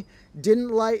committee,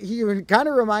 he kind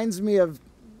of reminds me of,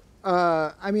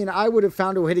 I mean, I would have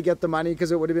found a way to get the money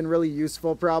because it would have been really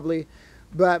useful probably,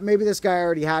 but maybe this guy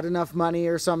already had enough money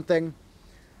or something.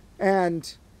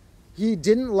 And he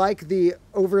didn't like the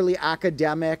overly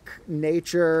academic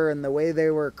nature and the way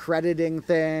they were crediting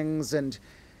things. And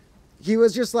he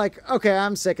was just like, okay,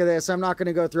 I'm sick of this. I'm not going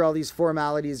to go through all these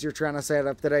formalities you're trying to set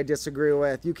up that I disagree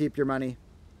with. You keep your money.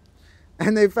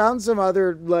 And they found some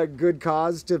other like good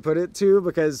cause to put it to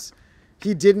because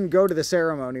he didn't go to the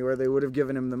ceremony where they would have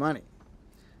given him the money.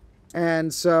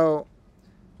 And so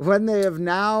when they have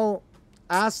now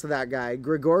asked that guy,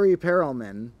 Grigory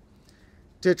Perelman,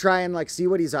 to try and like see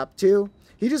what he's up to,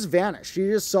 he just vanished. He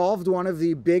just solved one of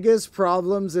the biggest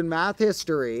problems in math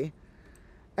history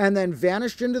and then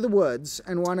vanished into the woods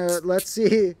and let's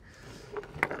see.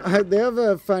 They have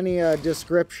a funny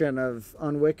description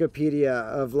on Wikipedia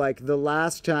of like the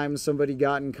last time somebody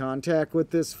got in contact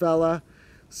with this fella.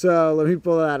 So let me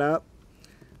pull that up.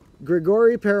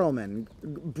 Grigory Perelman,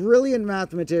 brilliant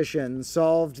mathematician,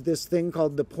 solved this thing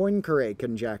called the Poincaré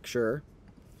conjecture.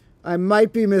 I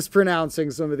might be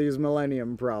mispronouncing some of these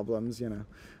millennium problems, you know,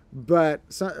 but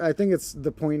I think it's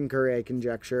the Poincaré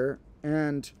conjecture.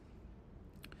 And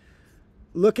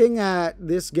looking at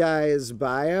this guy's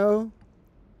bio,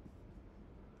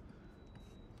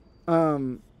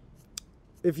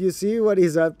 if you see what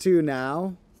he's up to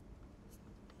now,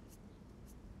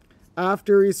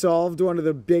 after he solved one of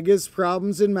the biggest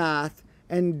problems in math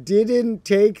and didn't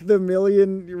take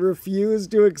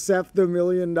refused to accept the $1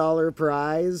 million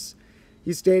prize,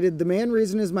 he stated, "The main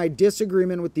reason is my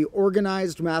disagreement with the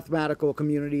organized mathematical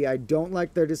community. I don't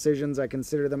like their decisions. I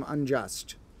consider them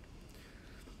unjust."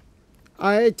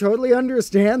 I totally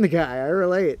understand the guy. I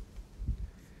relate.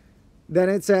 Then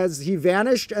it says he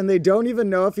vanished and they don't even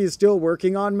know if he's still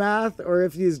working on math or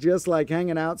if he's just like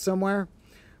hanging out somewhere.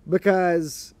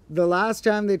 Because the last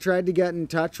time they tried to get in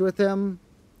touch with him,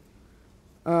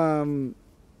 where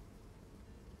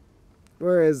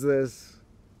is this?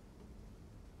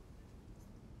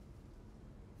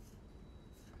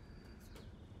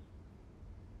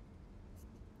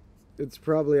 It's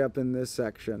probably up in this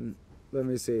section. Let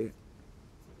me see.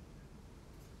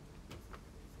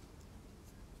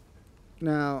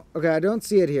 Now, okay, I don't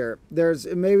see it here. There's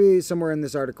maybe somewhere in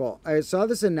this article. I saw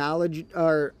this analogy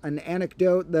or an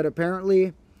anecdote that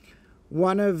apparently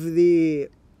one of the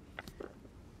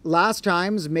last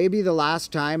times, maybe the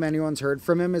last time anyone's heard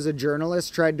from him, is a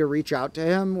journalist tried to reach out to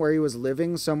him where he was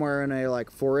living somewhere in a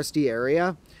like foresty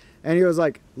area. And he was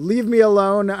like, "Leave me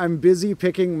alone. I'm busy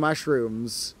picking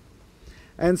mushrooms."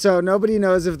 And so nobody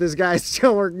knows if this guy's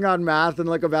still working on math and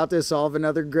like about to solve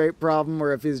another great problem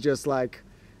or if he's just like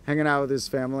hanging out with his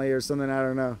family or something. I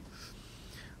don't know.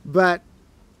 But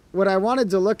what I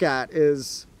wanted to look at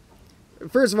is,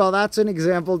 first of all, that's an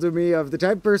example to me of the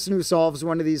type of person who solves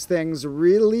one of these things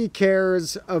really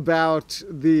cares about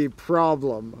the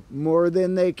problem more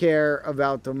than they care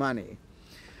about the money.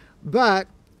 But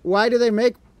why do they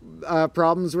make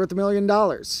problems worth $1 million?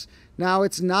 Now,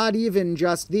 it's not even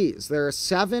just these. There are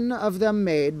 7 of them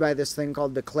made by this thing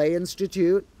called the Clay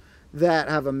Institute that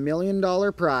have $1 million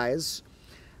prize.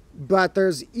 But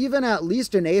there's even at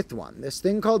least an 8th one, this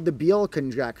thing called the Beale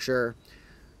conjecture.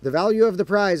 The value of the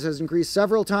prize has increased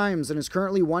several times and is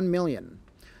currently 1 million.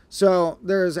 So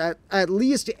there's at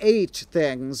least 8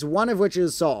 things, one of which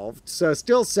is solved. So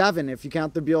still 7 if you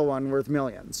count the Beale one, worth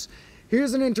millions.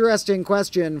 Here's an interesting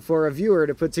question for a viewer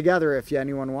to put together if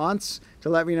anyone wants to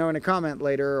let me know in a comment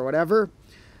later or whatever.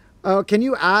 Can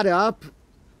you add up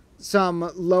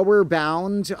some lower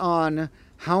bound on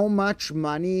how much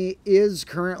money is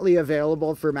currently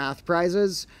available for math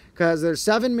prizes? Because there's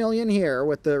 7 million here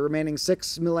with the remaining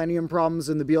 6 millennium problems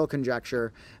in the Beale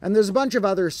conjecture. And there's a bunch of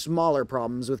other smaller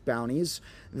problems with bounties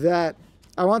that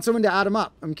I want someone to add them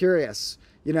up. I'm curious.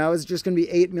 You know, is it just going to be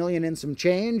 8 million and some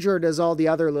change, or does all the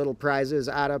other little prizes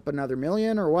add up another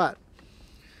million, or what?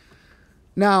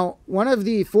 Now, one of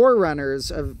the forerunners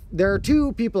of... There are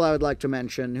 2 people I would like to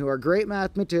mention who are great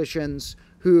mathematicians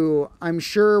who I'm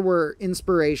sure were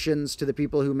inspirations to the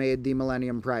people who made the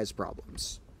Millennium Prize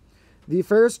problems. The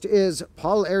first is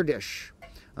Paul Erdős,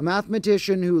 a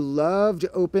mathematician who loved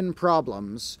open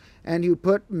problems and who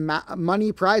put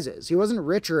money prizes. He wasn't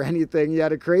rich or anything. He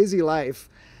had a crazy life.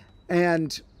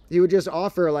 And he would just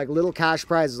offer like little cash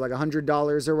prizes, like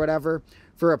 $100 or whatever,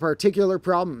 for a particular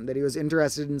problem that he was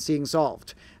interested in seeing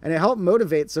solved. And it helped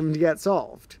motivate someone to get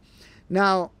solved.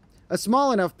 Now, a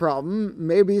small enough problem,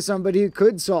 maybe somebody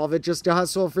could solve it just to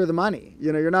hustle for the money.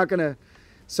 You know, you're not going to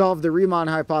solve the Riemann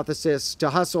hypothesis to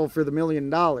hustle for the $1 million.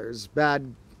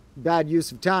 Bad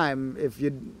use of time if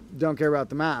you don't care about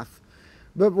the math.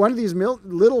 But one of these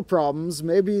little problems,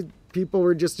 maybe people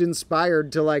were just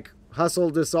inspired to like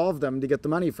hustle to solve them to get the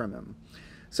money from him.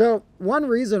 So one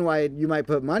reason why you might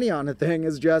put money on a thing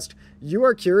is just you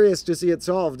are curious to see it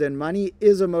solved, and money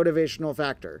is a motivational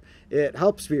factor. It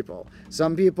helps people.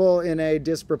 Some people in a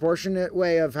disproportionate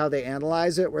way of how they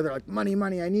analyze it, where they're like, money,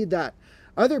 money, I need that.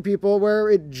 Other people where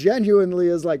it genuinely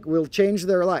is like, will change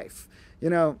their life. You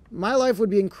know, my life would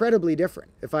be incredibly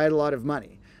different if I had a lot of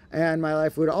money. And my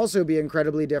life would also be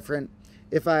incredibly different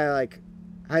if I like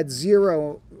had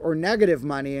zero or negative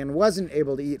money and wasn't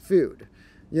able to eat food.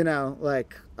 You know,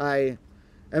 like I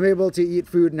am able to eat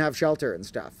food and have shelter and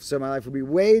stuff. So my life would be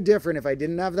way different if I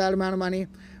didn't have that amount of money.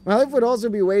 My life would also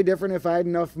be way different if I had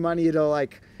enough money to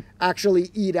like actually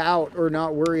eat out or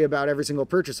not worry about every single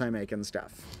purchase I make and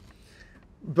stuff.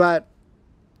 But,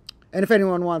 and if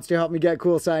anyone wants to help me get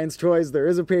cool science toys, there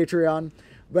is a Patreon.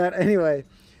 But anyway,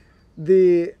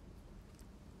 the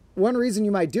one reason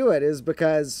you might do it is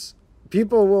because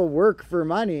people will work for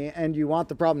money and you want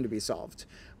the problem to be solved.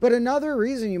 But another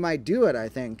reason you might do it, I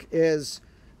think, is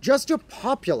just to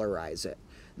popularize it.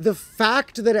 The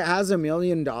fact that it has $1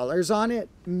 million on it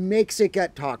makes it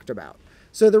get talked about.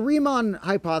 So the Riemann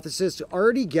hypothesis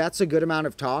already gets a good amount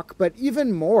of talk, but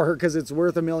even more because it's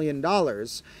worth $1 million.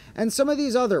 And some of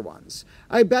these other ones.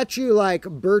 I bet you like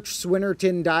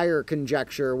Birch-Swinnerton-Dyer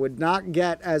conjecture would not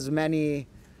get as many...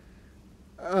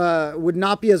 would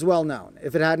not be as well known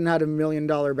if it hadn't had $1 million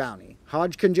bounty.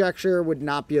 Hodge conjecture would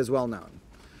not be as well known.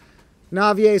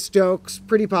 Navier-Stokes,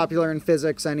 pretty popular in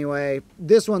physics anyway.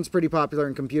 This one's pretty popular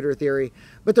in computer theory.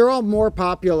 But they're all more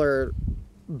popular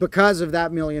because of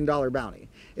that $1 million bounty.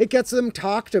 It gets them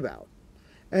talked about.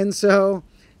 And so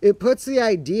it puts the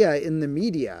idea in the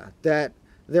media that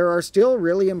there are still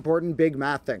really important big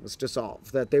math things to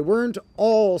solve. That they weren't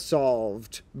all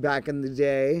solved back in the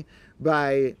day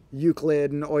by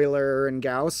Euclid and Euler and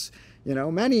Gauss. You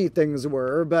know, many things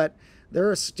were, but there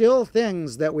are still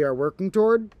things that we are working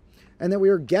toward and that we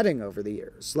are getting over the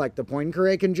years. Like the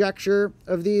Poincaré conjecture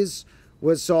of these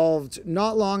was solved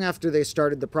not long after they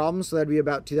started the problem, so that'd be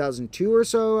about 2002 or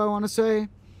so, I want to say.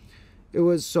 It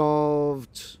was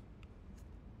solved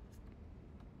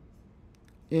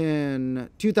in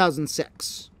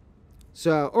 2006.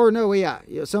 So, or no, yeah,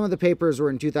 some of the papers were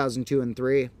in 2002 and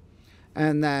 3.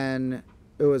 And then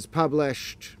it was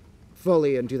published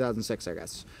fully in 2006, I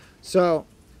guess. So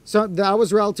that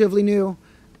was relatively new.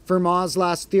 Fermat's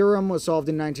last theorem was solved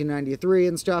in 1993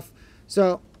 and stuff.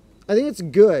 So I think it's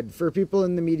good for people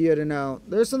in the media to know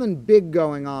there's something big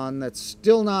going on that's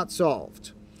still not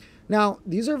solved. Now,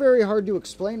 these are very hard to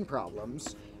explain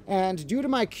problems. And due to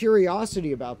my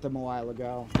curiosity about them a while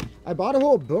ago, I bought a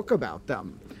whole book about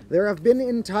them. There have been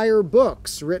entire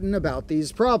books written about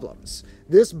these problems.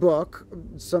 This book,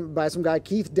 by some guy,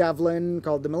 Keith Devlin,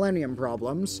 called The Millennium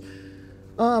Problems.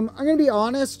 I'm going to be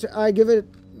honest, I give it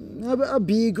a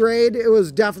B grade. It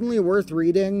was definitely worth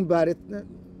reading, but it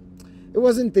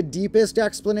wasn't the deepest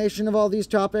explanation of all these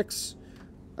topics.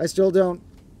 I still don't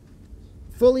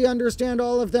fully understand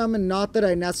all of them, and not that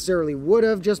I necessarily would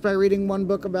have just by reading one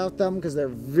book about them, because they're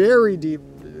very deep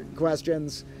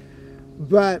questions.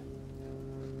 But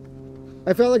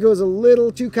I felt like it was a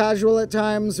little too casual at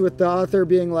times, with the author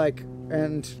being like,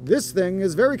 and this thing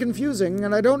is very confusing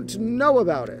and I don't know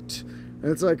about it. And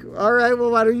it's like, all right, well,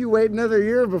 why don't you wait another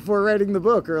year before writing the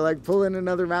book, or like pull in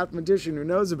another mathematician who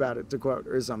knows about it to quote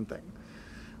or something.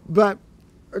 But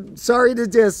sorry to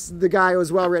diss the guy. It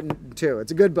was well written too.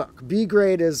 It's a good book. B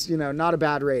grade is, you know, not a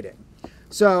bad rating.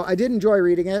 So I did enjoy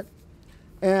reading it,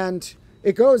 and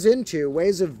it goes into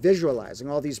ways of visualizing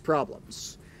all these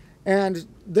problems. And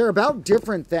they're about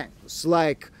different things.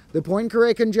 Like the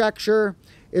Poincaré conjecture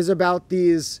is about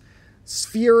these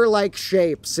sphere-like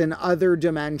shapes in other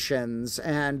dimensions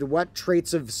and what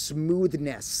traits of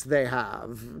smoothness they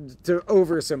have, to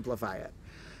oversimplify it.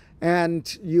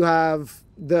 And you have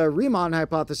the Riemann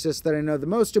hypothesis that I know the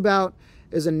most about,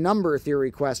 is a number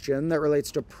theory question that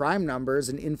relates to prime numbers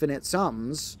and infinite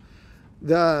sums.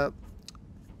 The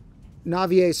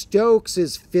Navier-Stokes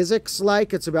is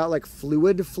physics-like. It's about like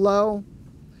fluid flow.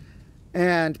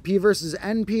 And P versus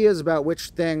NP is about which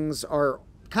things are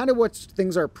kind of what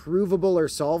things are provable or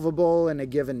solvable in a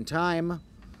given time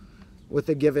with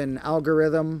a given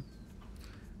algorithm.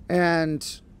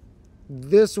 And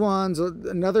this one's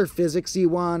another physicsy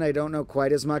one I don't know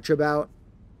quite as much about.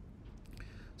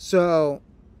 So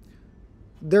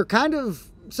they're kind of,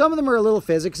 some of them are a little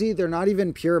physicsy. They're not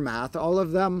even pure math, all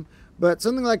of them. But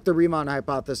something like the Riemann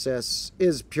hypothesis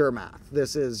is pure math.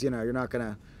 This is, you know, you're not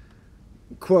going to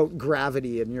quote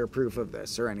gravity in your proof of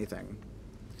this or anything.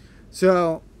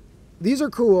 So these are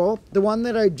cool. The one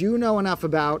that I do know enough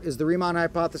about is the Riemann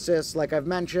hypothesis. Like I've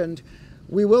mentioned,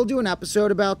 we will do an episode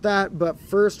about that, but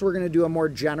first we're going to do a more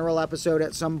general episode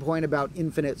at some point about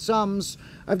infinite sums.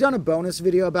 I've done a bonus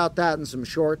video about that and some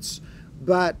shorts,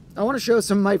 but I want to show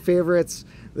some of my favorites.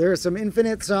 There are some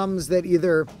infinite sums that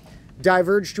either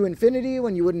diverge to infinity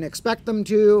when you wouldn't expect them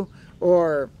to,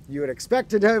 or you would expect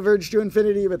to diverge to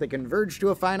infinity, but they converge to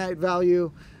a finite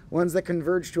value. Ones that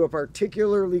converge to a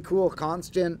particularly cool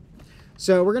constant.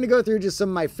 So we're going to go through just some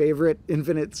of my favorite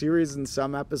infinite series in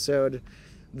some episode.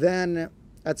 Then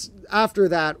after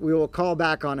that, we will call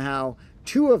back on how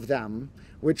two of them,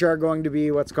 which are going to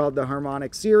be what's called the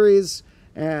harmonic series,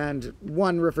 and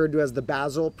one referred to as the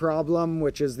Basel problem,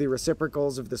 which is the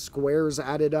reciprocals of the squares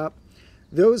added up.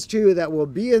 Those two that will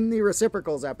be in the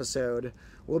reciprocals episode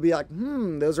will be like,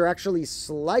 those are actually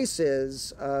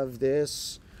slices of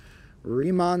this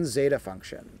Riemann zeta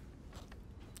function.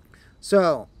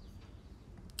 So,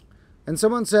 and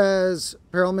someone says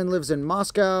Perelman lives in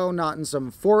Moscow, not in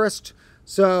some forest.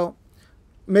 So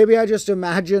maybe I just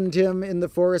imagined him in the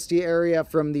foresty area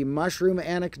from the mushroom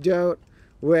anecdote,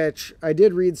 which I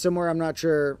did read somewhere. I'm not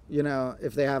sure, you know,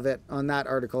 if they have it on that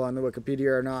article on the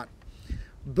Wikipedia or not.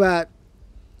 But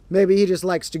maybe he just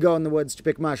likes to go in the woods to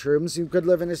pick mushrooms. He could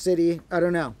live in a city. I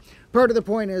don't know. Part of the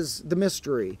point is the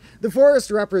mystery. The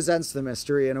forest represents the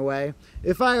mystery in a way.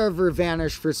 If I ever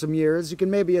vanish for some years, you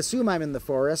can maybe assume I'm in the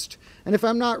forest. And if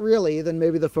I'm not really, then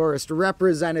maybe the forest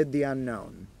represented the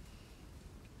unknown.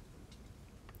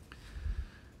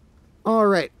 All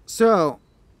right. So,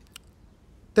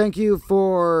 thank you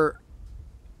for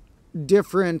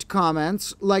different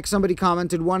comments. Like somebody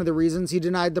commented, one of the reasons he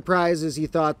denied the prize is he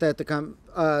thought that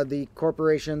the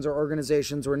corporations or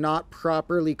organizations were not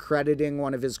properly crediting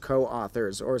one of his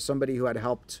co-authors or somebody who had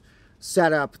helped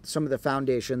set up some of the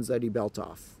foundations that he built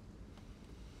off.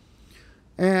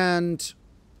 And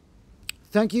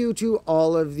thank you to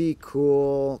all of the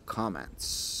cool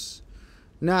comments.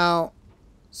 Now,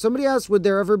 somebody asked, would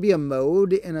there ever be a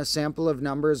mode in a sample of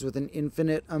numbers with an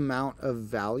infinite amount of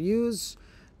values?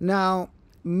 Now,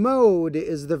 mode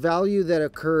is the value that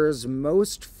occurs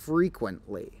most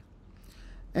frequently.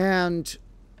 And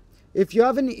if you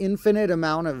have an infinite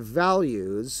amount of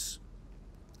values,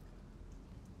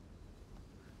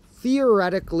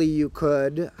 theoretically you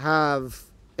could have,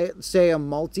 say, a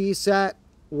multi-set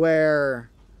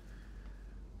where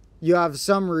you have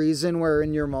some reason where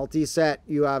in your multi-set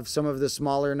you have some of the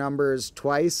smaller numbers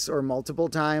twice or multiple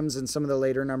times and some of the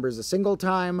later numbers a single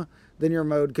time. Then your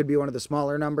mode could be one of the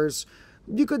smaller numbers.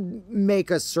 You could make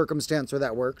a circumstance where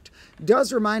that worked. It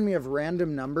does remind me of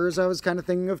random numbers I was kind of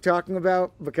thinking of talking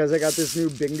about, because I got this new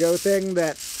bingo thing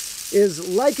that is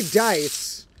like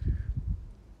dice,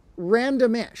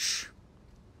 random-ish.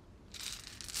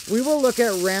 We will look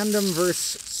at random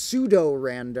versus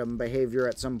pseudo-random behavior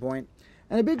at some point.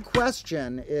 And a big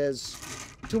question is,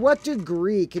 to what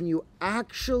degree can you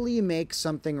actually make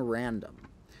something random?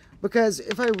 Because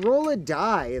if I roll a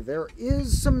die, there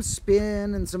is some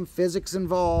spin and some physics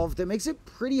involved that makes it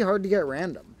pretty hard to get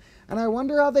random. And I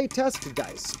wonder how they test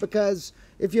dice, because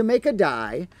if you make a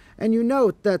die and you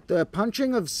note that the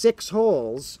punching of 6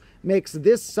 holes makes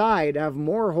this side have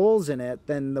more holes in it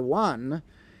than the one,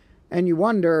 and you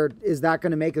wonder, is that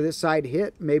going to make this side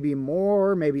hit? Maybe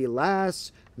more, maybe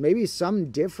less, maybe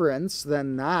some difference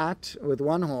than that with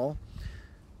 1 hole.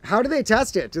 How do they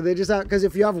test it? Do they just have, because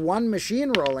if you have one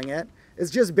machine rolling it, it's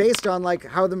just based on like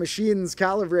how the machine's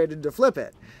calibrated to flip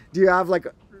it. Do you have like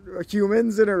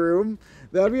humans in a room?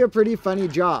 That would be a pretty funny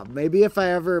job. Maybe if I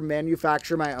ever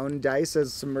manufacture my own dice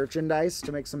as some merchandise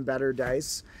to make some better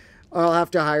dice, I'll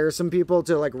have to hire some people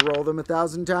to like roll them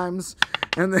 1,000 times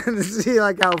and then see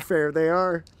like how fair they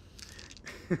are.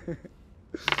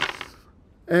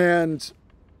 And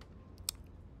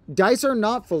dice are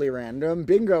not fully random.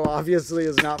 Bingo obviously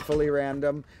is not fully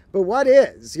random. But what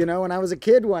is? You know, when I was a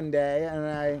kid one day,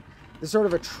 and there's sort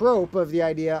of a trope of the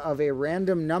idea of a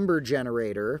random number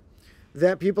generator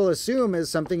that people assume is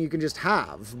something you can just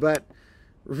have. But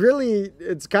really,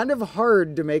 it's kind of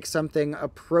hard to make something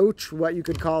approach what you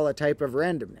could call a type of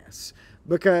randomness.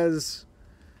 Because,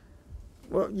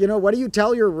 well, you know, what do you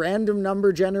tell your random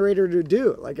number generator to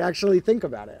do? Like, actually think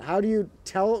about it. How do you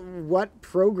tell, what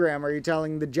program are you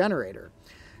telling the generator?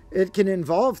 It can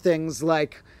involve things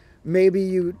like maybe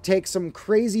you take some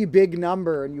crazy big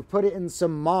number and you put it in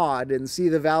some mod and see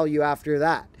the value after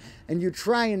that. And you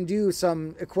try and do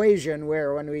some equation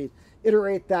where when we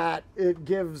iterate that, it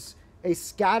gives a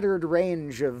scattered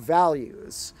range of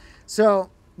values. So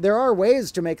there are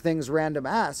ways to make things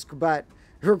random-esque, but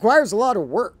it requires a lot of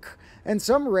work. And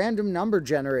some random number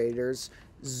generators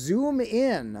zoom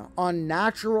in on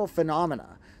natural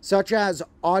phenomena, such as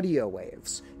audio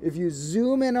waves. If you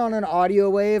zoom in on an audio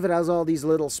wave, it has all these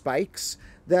little spikes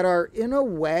that are, in a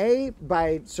way,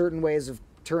 by certain ways of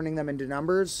turning them into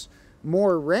numbers,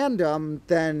 more random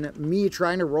than me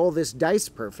trying to roll this dice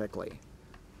perfectly.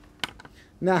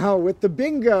 Now, with the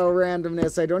bingo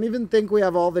randomness, I don't even think we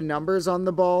have all the numbers on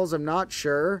the balls. I'm not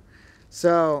sure.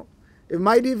 So it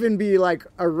might even be like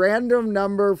a random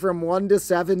number from 1 to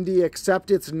 70,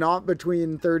 except it's not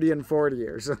between 30 and 40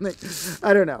 or something.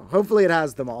 I don't know. Hopefully it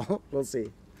has them all. We'll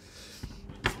see.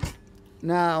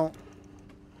 Now,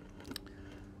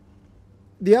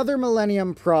 the other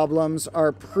Millennium problems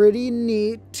are pretty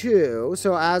neat too.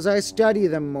 So as I study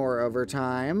them more over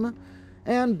time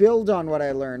and build on what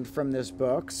I learned from this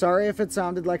book, sorry if it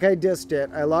sounded like I dissed it.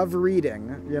 I love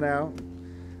reading, you know.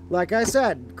 Like I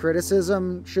said,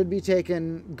 criticism should be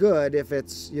taken good if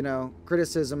it's, you know,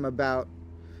 criticism about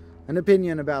an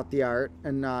opinion about the art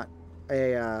and not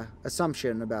a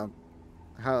assumption about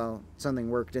how something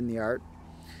worked in the art.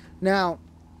 Now,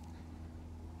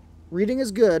 reading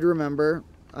is good, remember.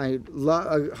 A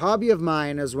hobby of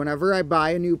mine is whenever I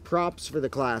buy new props for the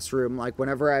classroom, like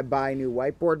whenever I buy new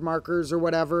whiteboard markers or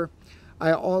whatever,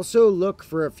 I also look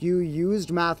for a few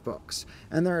used math books.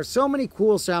 And there are so many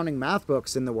cool sounding math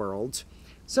books in the world,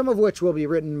 some of which will be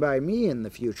written by me in the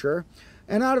future.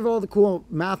 And out of all the cool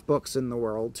math books in the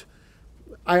world,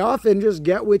 I often just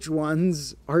get which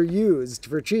ones are used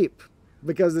for cheap.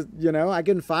 Because, you know, I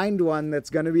can find one that's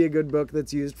going to be a good book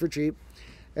that's used for cheap.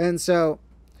 And so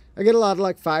I get a lot of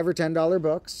like $5 or $10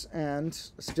 books and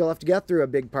still have to get through a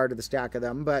big part of the stack of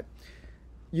them. But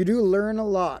you do learn a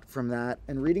lot from that.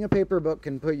 And reading a paper book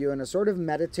can put you in a sort of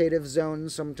meditative zone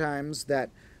sometimes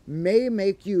that may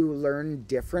make you learn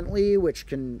differently, which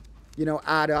can, you know,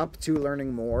 add up to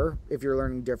learning more if you're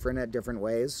learning different at different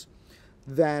ways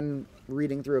than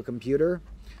reading through a computer.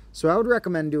 So I would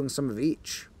recommend doing some of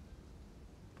each.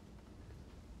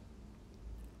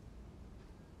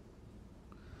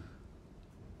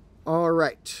 All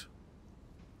right.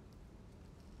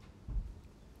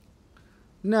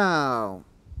 Now,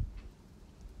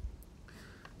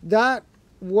 that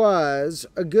was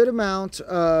a good amount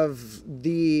of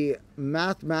the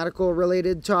mathematical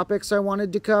related topics I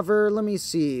wanted to cover. Let me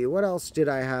see. What else did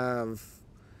I have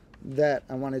that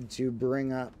I wanted to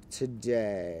bring up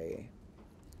today?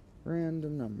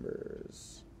 Random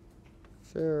numbers.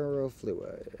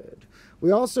 Ferrofluid.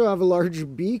 We also have a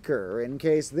large beaker in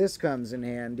case this comes in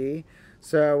handy.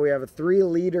 So we have a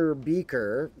 3-liter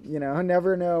beaker. You know,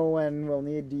 never know when we'll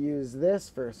need to use this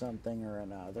for something or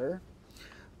another.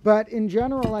 But in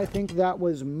general, I think that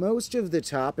was most of the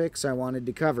topics I wanted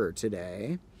to cover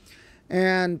today.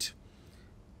 And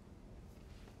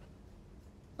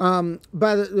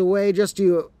by the way, just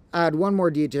to add one more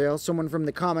detail, someone from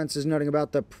the comments is noting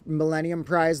about the Millennium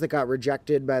Prize that got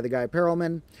rejected by the guy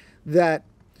Perelman, that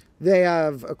they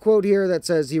have a quote here that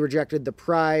says he rejected the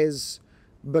prize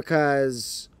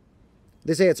because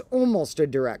they say it's almost a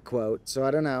direct quote, so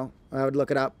I don't know. I would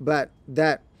look it up, but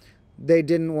that they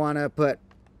didn't want to put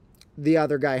the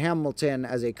other guy, Hamilton,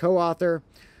 as a co-author.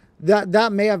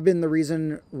 That may have been the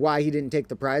reason why he didn't take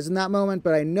the prize in that moment,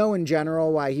 but I know in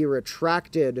general why he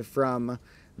retracted from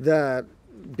the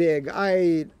big,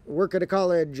 I work at a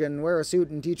college and wear a suit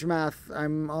and teach math,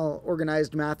 I'm all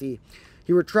organized mathy.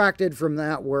 He retracted from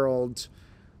that world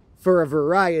for a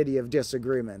variety of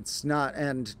disagreements,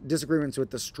 and disagreements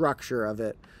with the structure of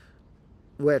it,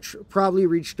 which probably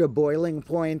reached a boiling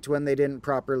point when they didn't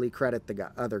properly credit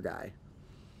the other guy.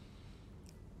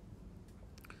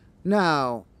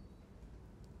 Now,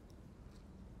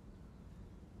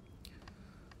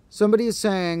 somebody is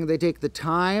saying they take the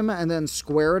time and then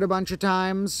square it a bunch of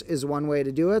times is one way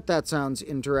to do it. That sounds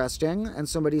interesting. And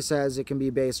somebody says it can be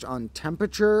based on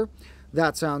temperature.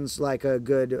 That sounds like a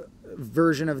good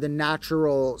version of the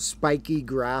natural spiky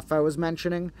graph I was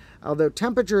mentioning. Although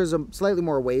temperature is a slightly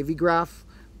more wavy graph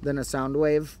than a sound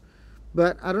wave.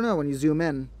 But I don't know when you zoom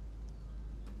in.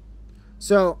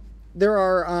 So there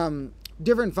are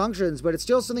different functions, but it's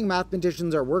still something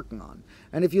mathematicians are working on.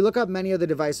 And if you look up many of the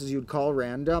devices you'd call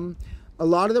random, a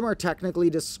lot of them are technically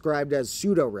described as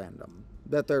pseudo-random,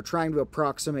 that they're trying to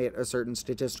approximate a certain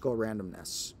statistical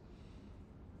randomness.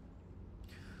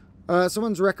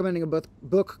 Someone's recommending a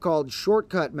book called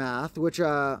Shortcut Math, which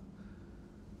I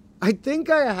think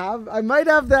I might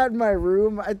have that in my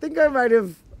room. I think I might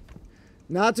have,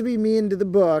 not to be mean to the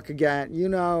book again, you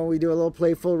know, we do a little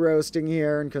playful roasting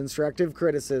here and constructive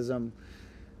criticism.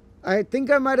 I think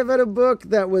I might have had a book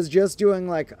that was just doing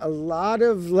like a lot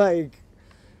of like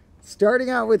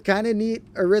starting out with kind of neat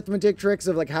arithmetic tricks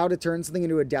of like how to turn something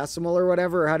into a decimal or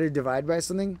whatever, or how to divide by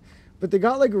something. But they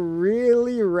got like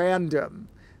really random.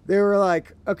 They were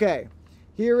like, okay,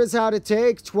 here is how to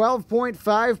take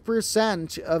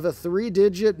 12.5% of a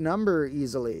 3-digit number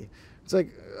easily. It's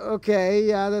like, okay,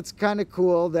 yeah, that's kind of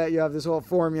cool that you have this whole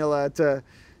formula to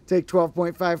take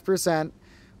 12.5%,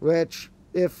 which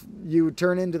if you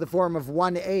turn into the form of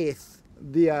 1/8,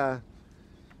 the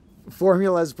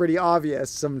formula is pretty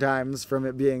obvious sometimes from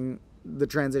it being the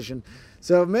transition.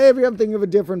 So maybe I'm thinking of a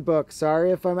different book. Sorry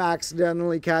if I'm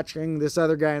accidentally catching this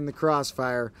other guy in the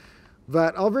crossfire.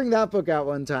 But I'll bring that book out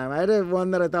one time. I had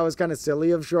one that I thought was kind of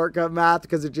silly of Shortcut Math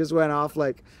because it just went off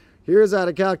like, here's how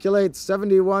to calculate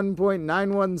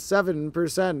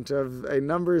 71.917% of a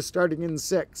number starting in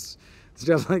 6.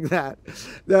 Stuff like that.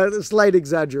 That's a slight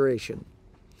exaggeration.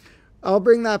 I'll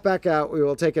bring that back out. We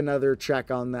will take another check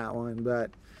on that one.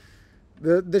 But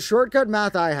the Shortcut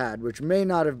Math I had, which may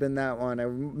not have been that one, I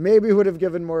maybe would have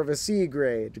given more of a C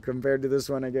grade compared to this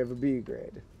one I gave a B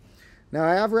grade. Now,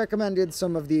 I have recommended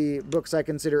some of the books I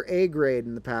consider A grade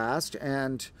in the past,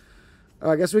 and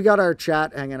I guess we got our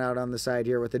chat hanging out on the side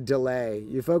here with a delay.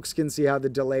 You folks can see how the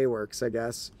delay works, I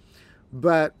guess.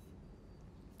 But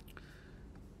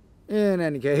in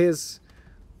any case,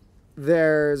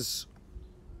 there's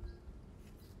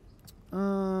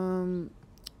a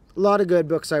lot of good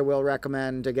books I will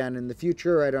recommend again in the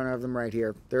future. I don't have them right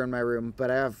here. They're in my room,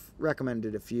 but I have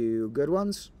recommended a few good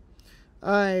ones.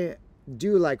 I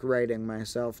do like writing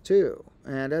myself too,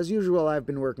 and as usual I've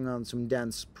been working on some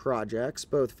dense projects,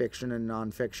 both fiction and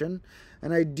non-fiction,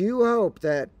 and I do hope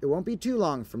that it won't be too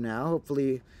long from now,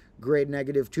 hopefully grade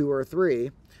 -2 or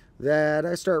 3, that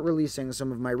I start releasing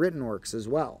some of my written works as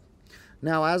well.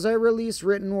 Now, as I release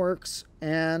written works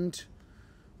and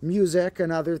music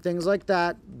and other things like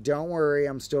that, don't worry,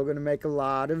 I'm still going to make a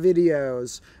lot of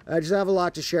videos. I just have a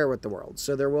lot to share with the world.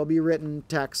 So there will be written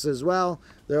texts as well.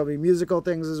 There will be musical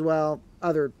things as well,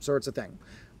 other sorts of things.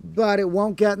 But it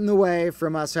won't get in the way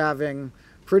from us having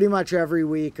pretty much every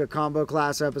week a combo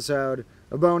class episode,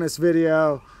 a bonus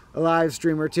video, a live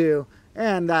stream or two,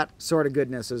 and that sort of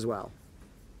goodness as well.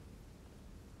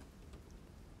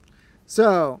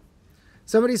 So,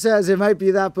 somebody says it might be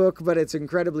that book, but it's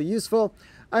incredibly useful.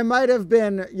 I might have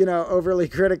been, you know, overly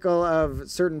critical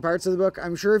of certain parts of the book.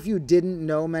 I'm sure if you didn't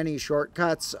know many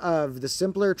shortcuts of the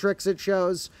simpler tricks it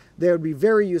shows, they would be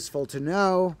very useful to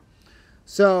know.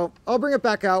 So I'll bring it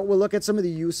back out. We'll look at some of the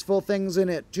useful things in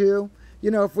it too.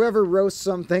 You know, if we ever roast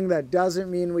something, that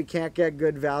doesn't mean we can't get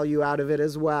good value out of it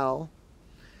as well.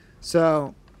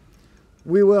 So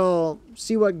we will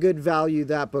see what good value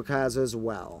that book has as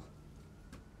well.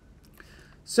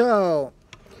 So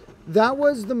that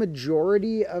was the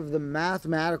majority of the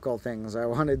mathematical things I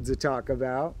wanted to talk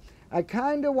about. I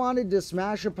kind of wanted to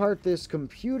smash apart this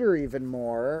computer even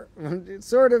more,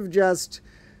 sort of just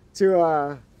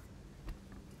to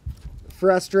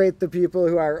frustrate the people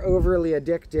who are overly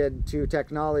addicted to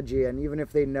technology, and even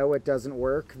if they know it doesn't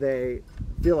work, they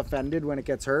feel offended when it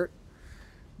gets hurt.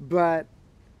 But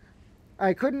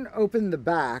I couldn't open the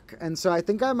back, and so I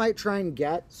think I might try and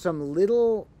get some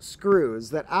little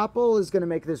screws. That Apple is going to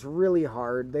make this really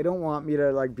hard. They don't want me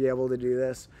to like be able to do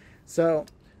this. So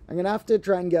I'm going to have to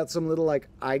try and get some little like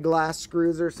eyeglass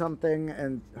screws or something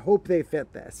and hope they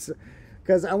fit this,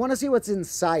 because I want to see what's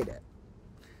inside it.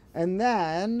 And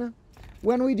then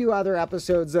when we do other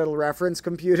episodes that'll reference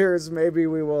computers, maybe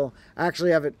we will actually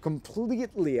have it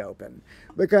completely open.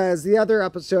 Because the other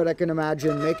episode I can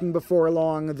imagine making before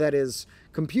long that is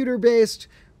computer-based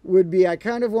would be, I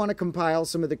kind of want to compile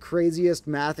some of the craziest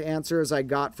math answers I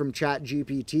got from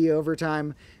ChatGPT over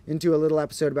time into a little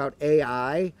episode about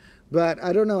AI, but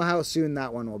I don't know how soon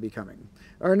that one will be coming.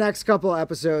 Our next couple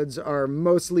episodes are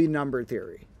mostly number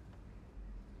theory.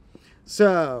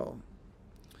 So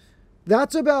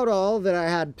that's about all that I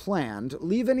had planned.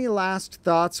 Leave any last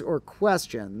thoughts or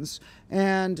questions,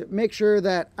 and make sure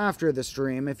that after the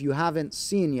stream, if you haven't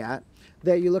seen yet,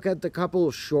 that you look at the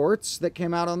couple shorts that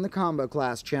came out on the Combo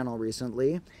Class channel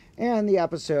recently, and the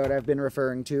episode I've been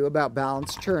referring to about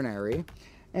balanced ternary.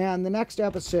 And the next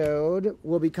episode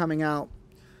will be coming out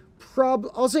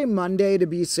I'll say Monday to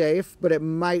be safe, but it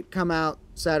might come out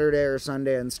Saturday or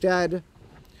Sunday instead.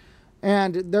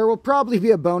 And there will probably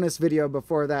be a bonus video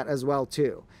before that as well,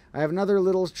 too. I have another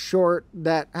little short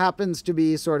that happens to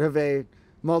be sort of a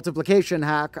multiplication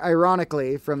hack,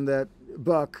 ironically, from the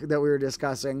book that we were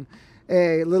discussing.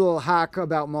 A little hack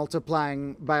about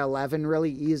multiplying by 11,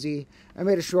 really easy. I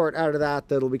made a short out of that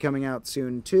that'll be coming out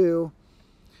soon, too.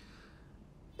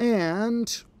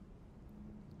 And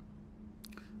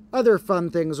other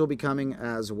fun things will be coming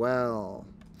as well.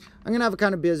 I'm going to have a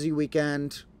kind of busy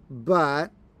weekend,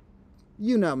 but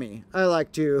you know me. I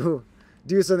like to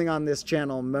do something on this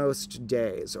channel most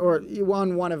days, or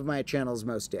on one of my channels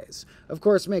most days. Of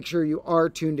course, make sure you are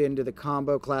tuned into the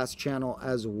Combo Class channel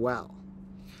as well.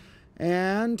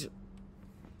 And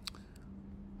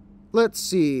let's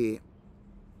see.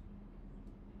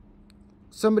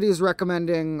 Somebody's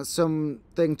recommending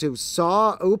something to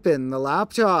saw open the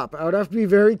laptop. I would have to be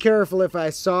very careful if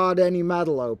I sawed any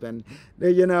metal open.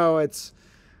 You know,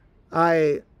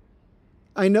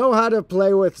 I know how to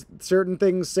play with certain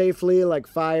things safely, like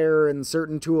fire and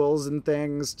certain tools and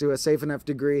things to a safe enough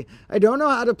degree. I don't know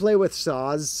how to play with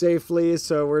saws safely,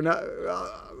 so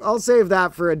I'll save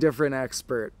that for a different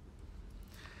expert.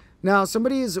 Now,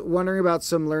 somebody's wondering about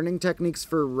some learning techniques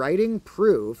for writing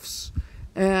proofs,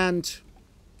 and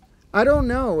I don't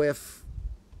know if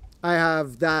I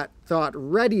have that thought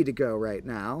ready to go right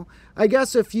now. I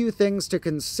guess a few things to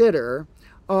consider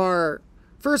are,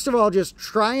 first of all, just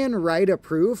try and write a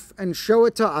proof and show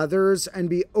it to others and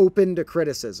be open to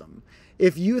criticism.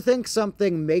 If you think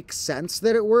something makes sense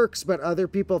that it works, but other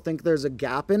people think there's a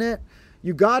gap in it,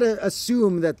 you gotta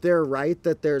assume that they're right,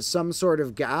 that there's some sort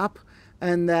of gap,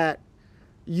 and that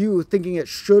you thinking it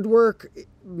should work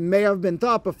may have been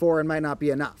thought before and might not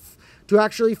be enough. To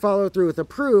actually follow through with a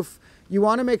proof, you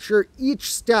want to make sure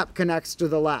each step connects to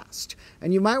the last.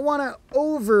 And you might want to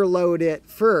overload it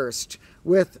first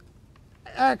with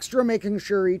extra making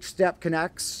sure each step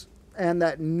connects and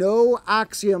that no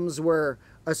axioms were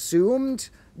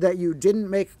assumed that you didn't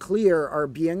make clear are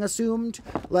being assumed.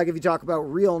 Like if you talk about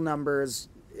real numbers,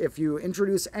 if you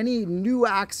introduce any new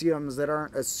axioms that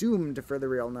aren't assumed for the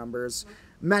real numbers,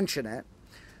 mention it.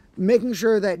 Making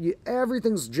sure that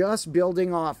everything's just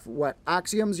building off what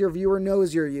axioms your viewer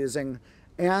knows you're using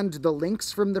and the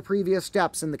links from the previous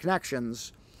steps and the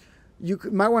connections. You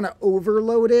might want to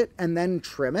overload it and then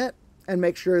trim it and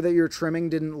make sure that your trimming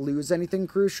didn't lose anything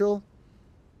crucial.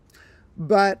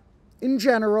 But in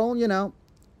general, you know,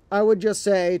 I would just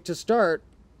say to start,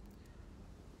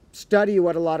 study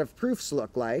what a lot of proofs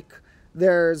look like.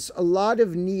 There's a lot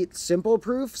of neat, simple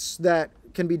proofs that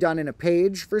can be done in a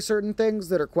page for certain things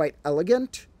that are quite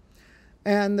elegant.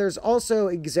 And there's also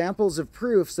examples of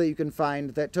proofs that you can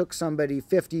find that took somebody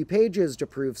 50 pages to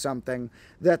prove something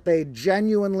that they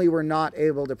genuinely were not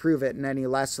able to prove it in any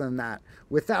less than that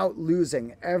without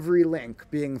losing every link,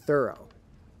 being thorough.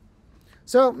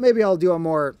 So maybe I'll do a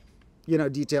more,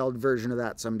 detailed version of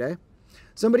that someday.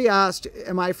 Somebody asked,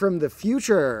 am I from the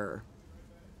future?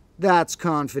 That's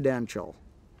confidential.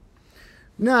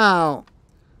 Now,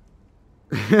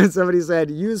 somebody said,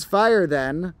 use fire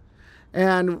then,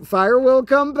 and fire will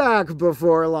come back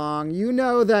before long. You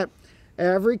know that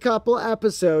every couple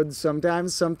episodes,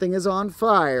 sometimes something is on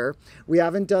fire. We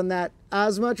haven't done that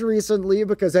as much recently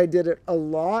because I did it a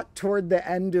lot toward the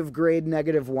end of grade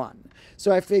 -1.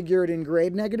 So I figured in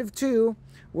grade -2,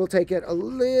 we'll take it a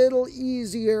little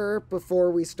easier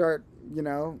before we start,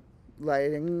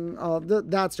 lighting all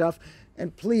that stuff.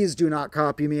 And please do not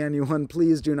copy me, anyone.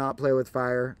 Please do not play with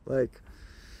fire.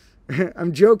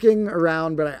 I'm joking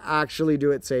around, but I actually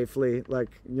do it safely.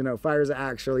 Like, you know, fire is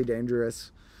actually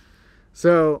dangerous.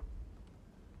 So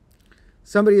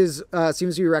somebody is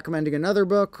seems to be recommending another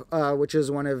book, which is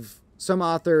one of some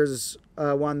authors,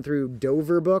 one through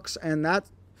Dover Books, and that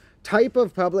type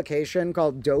of publication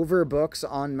called Dover Books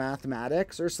on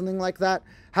Mathematics or something like that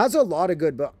has a lot of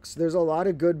good books. There's a lot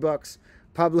of good books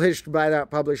published by that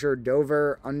publisher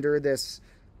Dover under this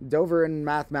Dover in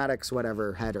Mathematics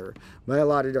whatever header by a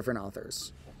lot of different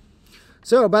authors.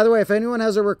 So, by the way, if anyone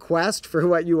has a request for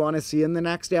what you want to see in the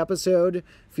next episode,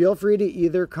 feel free to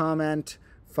either comment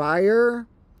fire,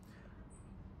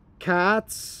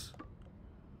 cats,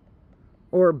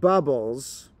 or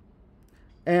bubbles,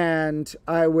 and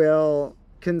I will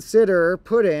consider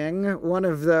putting one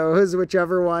of those,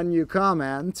 whichever one you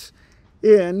comment,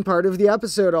 in part of the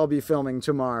episode I'll be filming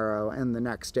tomorrow and the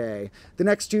next day. The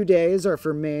next 2 days are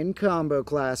for main combo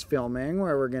class filming,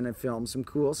 where we're going to film some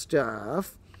cool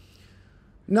stuff.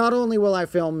 Not only will I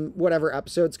film whatever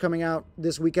episode's coming out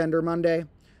this weekend or Monday,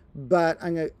 but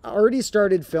I already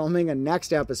started filming a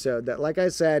next episode that, like I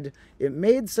said, it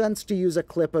made sense to use a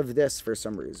clip of this for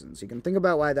some reasons. You can think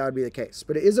about why that would be the case,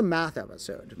 but it is a math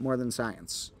episode more than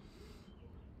science.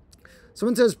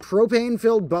 Someone says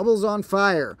propane-filled bubbles on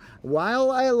fire.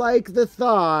 While I like the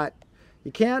thought,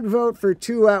 you can't vote for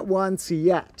 2 at once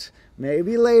yet.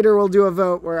 Maybe later we'll do a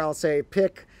vote where I'll say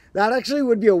pick. That actually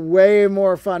would be a way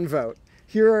more fun vote.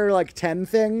 Here are like 10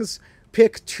 things.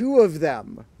 Pick 2 of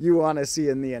them you want to see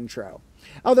in the intro.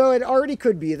 Although it already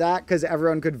could be that, because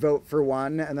everyone could vote for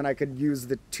one, and then I could use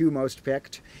the 2 most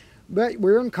picked. But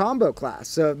we're in combo class,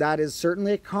 so that is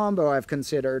certainly a combo I've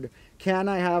considered. Can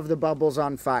I have the bubbles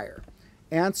on fire?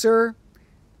 Answer,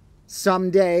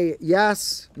 someday,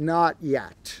 yes, not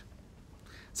yet.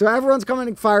 So everyone's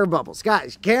commenting fire bubbles.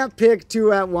 Guys, can't pick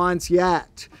 2 at once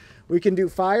yet. We can do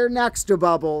fire next to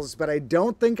bubbles, but I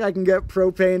don't think I can get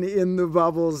propane in the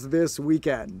bubbles this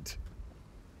weekend.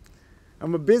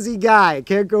 I'm a busy guy.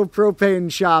 Can't go propane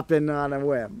shopping on a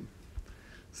whim.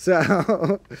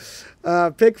 So,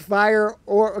 pick fire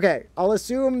or... Okay, I'll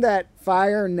assume that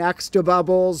fire next to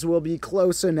bubbles will be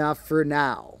close enough for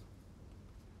now.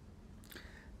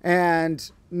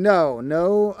 And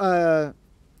no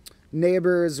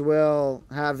neighbors will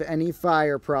have any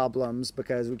fire problems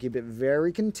because we keep it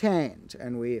very contained.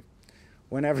 And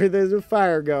whenever there's a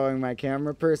fire going, my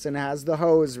camera person has the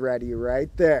hose ready right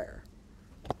there.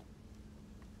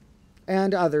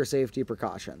 And other safety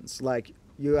precautions. Like,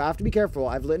 you have to be careful.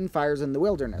 I've lit fires in the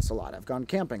wilderness a lot. I've gone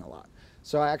camping a lot.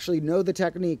 So I actually know the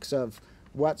techniques of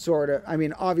what sort of... I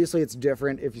mean, obviously it's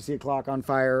different if you see a clock on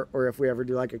fire or if we ever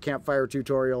do like a campfire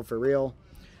tutorial for real.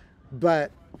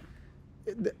 But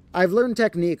I've learned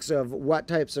techniques of what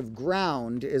types of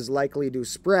ground is likely to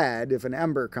spread if an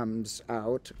ember comes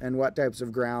out, and what types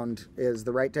of ground is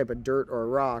the right type of dirt or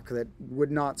rock that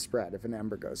would not spread if an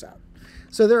ember goes out.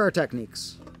 So there are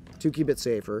techniques to keep it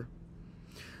safer.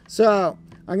 So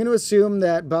I'm going to assume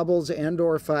that bubbles and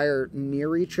or fire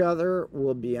near each other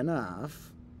will be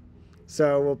enough.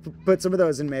 So we'll put some of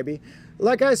those in maybe.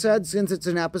 Like I said, since it's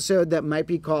an episode that might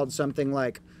be called something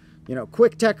like, you know,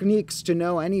 quick techniques to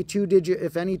know if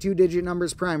any two-digit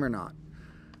number's prime or not,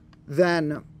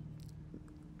 then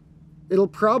it'll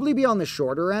probably be on the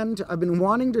shorter end. I've been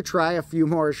wanting to try a few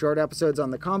more short episodes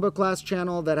on the Combo Class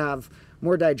channel that have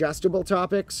more digestible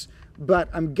topics, but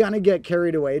I'm gonna get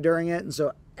carried away during it, and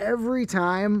so every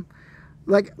time,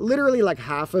 like literally like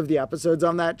half of the episodes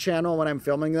on that channel when I'm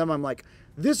filming them, I'm like,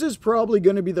 this is probably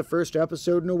going to be the first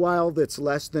episode in a while that's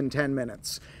less than 10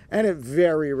 minutes. And it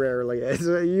very rarely is.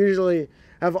 I usually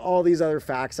have all these other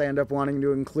facts I end up wanting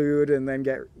to include and then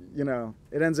get, you know,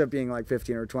 it ends up being like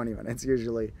 15 or 20 minutes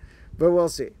usually. But we'll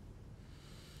see.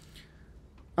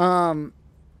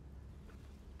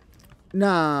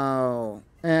 Now,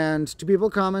 and to people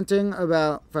commenting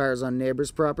about fires on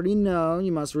neighbors' property, no,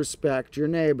 you must respect your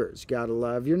neighbors. You gotta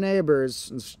love your neighbors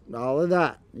and all of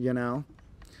that, you know.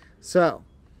 So,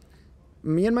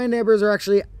 me and my neighbors are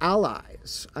actually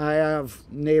allies. I have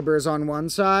neighbors on one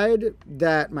side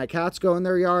that my cats go in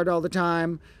their yard all the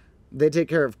time. They take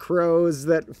care of crows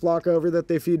that flock over that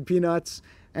they feed peanuts.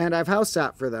 And I've house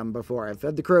sat for them before. I've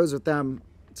fed the crows with them.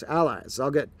 It's allies. I'll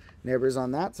get neighbors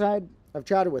on that side. I've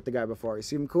chatted with the guy before. He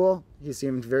seemed cool. He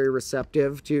seemed very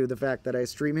receptive to the fact that I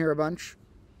stream here a bunch.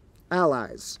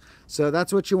 Allies. So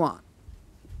that's what you want.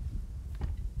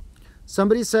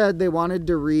 Somebody said they wanted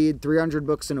to read 300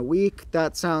 books in a week.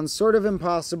 That sounds sort of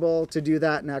impossible to do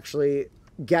that and actually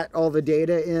get all the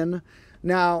data in.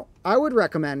 Now, I would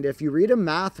recommend if you read a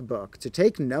math book to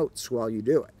take notes while you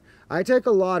do it. I take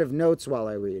a lot of notes while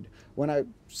I read. When I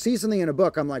see something in a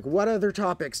book, I'm like, what other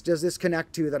topics does this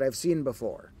connect to that I've seen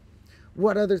before?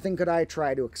 What other thing could I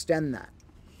try to extend that?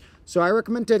 So I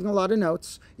recommend taking a lot of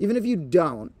notes. Even if you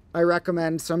don't, I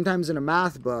recommend sometimes in a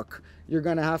math book, you're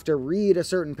going to have to read a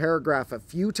certain paragraph a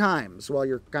few times while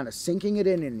you're kind of sinking it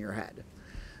in your head.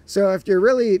 So if you're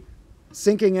really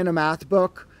sinking in a math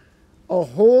book, a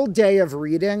whole day of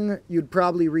reading, you'd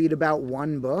probably read about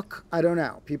one book. I don't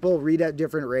know. People read at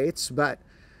different rates, but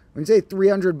when you say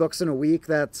 300 books in a week,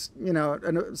 that's, you know,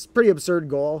 it's a pretty absurd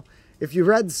goal. If you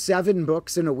read 7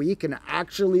 books in a week and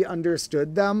actually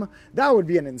understood them, that would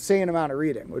be an insane amount of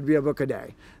reading. It would be a book a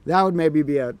day. That would maybe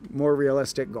be a more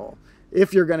realistic goal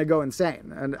if you're going to go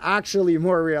insane. An actually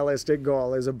more realistic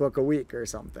goal is a book a week or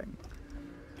something.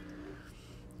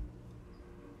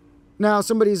 Now,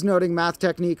 somebody's noting math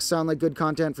techniques sound like good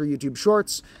content for YouTube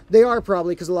Shorts. They are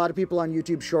probably, because a lot of people on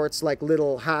YouTube Shorts like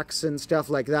little hacks and stuff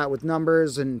like that with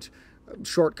numbers and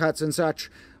shortcuts and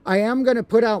such. I am going to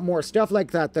put out more stuff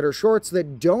like that that are shorts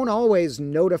that don't always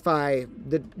notify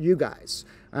you guys.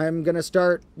 I'm going to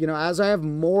start, you know, as I have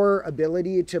more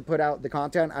ability to put out the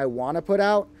content I want to put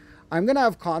out, I'm going to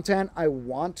have content I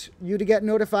want you to get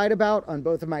notified about on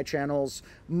both of my channels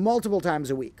multiple times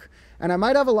a week. And I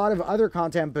might have a lot of other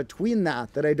content between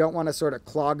that I don't want to sort of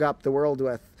clog up the world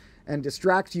with and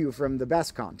distract you from the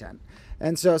best content.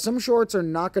 And so some shorts are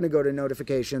not going to go to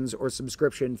notifications or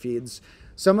subscription feeds.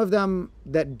 Some of them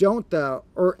that don't, though,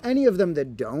 or any of them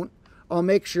that don't, I'll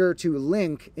make sure to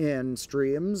link in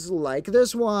streams like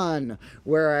this one,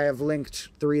 where I have linked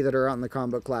 3 that are on the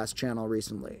Combo Class channel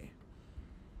recently.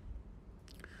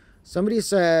 Somebody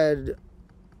said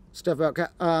stuff about...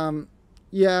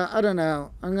 yeah, I don't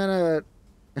know. I'm going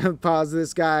to pause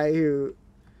this guy who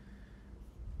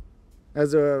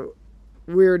has a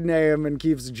weird name and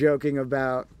keeps joking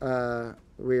about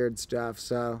weird stuff.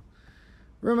 So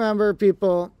remember,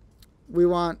 people,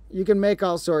 you can make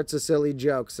all sorts of silly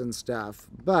jokes and stuff,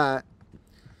 but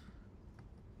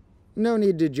no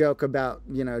need to joke about,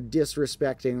 you know,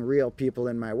 disrespecting real people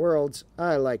in my world.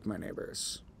 I like my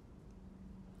neighbors.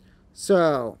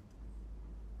 So...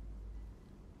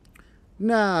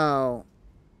 now,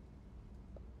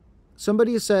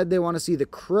 somebody said they want to see the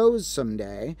crows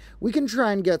someday. We can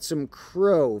try and get some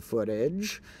crow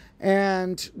footage.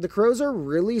 And the crows are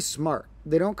really smart.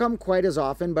 They don't come quite as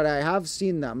often, but I have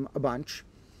seen them a bunch.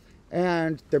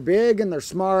 And they're big and they're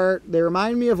smart. They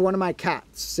remind me of one of my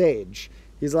cats, Sage.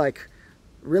 He's like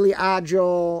really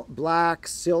agile, black,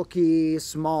 silky,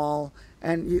 small.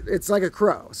 And it's like a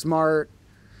crow, smart.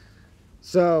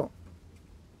 So...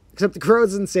 except the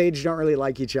crows and Sage don't really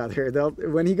like each other.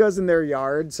 When he goes in their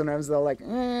yard, sometimes they'll like,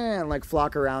 and like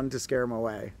flock around to scare him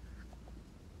away.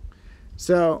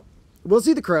 So we'll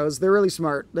see the crows. They're really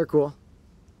smart. They're cool.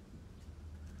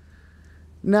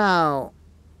 Now,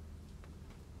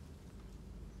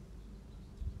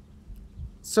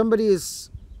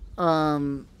 somebody's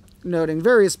noting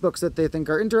various books that they think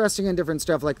are interesting and different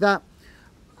stuff like that.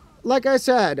 Like I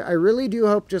said, I really do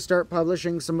hope to start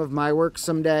publishing some of my work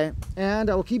someday, and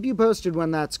I'll keep you posted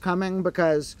when that's coming,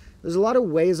 because there's a lot of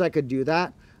ways I could do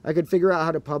that. I could figure out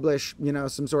how to publish, you know,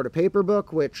 some sort of paper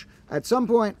book, which at some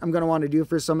point I'm going to want to do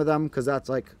for some of them, because that's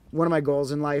like one of my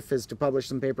goals in life is to publish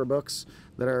some paper books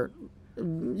that are,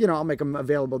 you know, I'll make them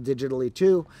available digitally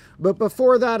too. But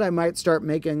before that, I might start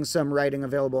making some writing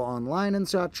available online and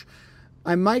such.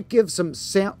 I might give some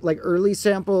early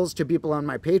samples to people on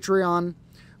my Patreon.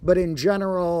 But in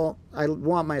general, I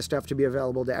want my stuff to be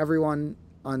available to everyone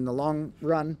on the long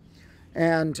run.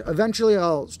 And eventually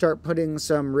I'll start putting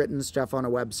some written stuff on a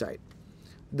website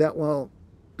that will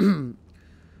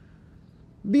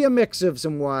be a mix of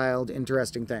some wild,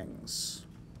 interesting things.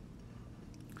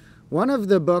 One of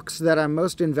the books that I'm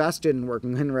most invested in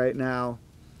working in right now,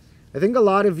 I think a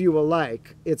lot of you will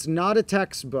like. It's not a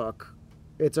textbook.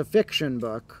 It's a fiction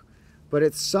book. But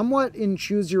it's somewhat in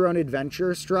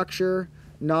choose-your-own-adventure structure.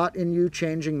 Not in you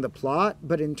changing the plot,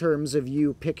 but in terms of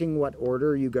you picking what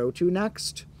order you go to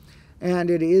next.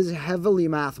 And it is heavily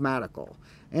mathematical.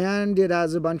 And it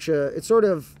has a bunch of... it's sort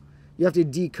of... you have to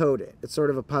decode it. It's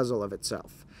sort of a puzzle of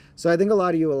itself. So I think a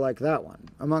lot of you will like that one,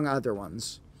 among other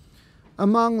ones.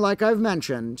 Among, like I've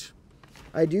mentioned,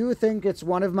 I do think it's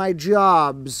one of my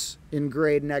jobs in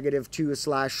grade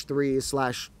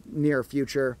 -2/3/near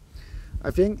future.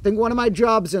 I think one of my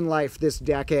jobs in life this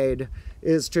decade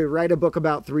is to write a book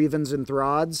about Threvens and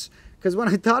Throds. Because when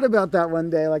I thought about that one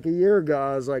day, like a year ago,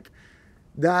 I was like,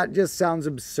 that just sounds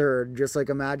absurd. Just like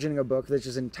imagining a book that's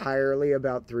just entirely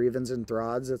about Threvens and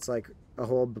Throds. It's like a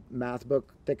whole math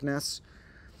book thickness.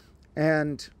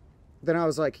 And then I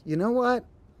was like, you know what?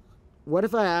 What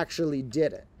if I actually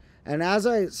did it? And as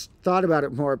I thought about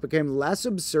it more, it became less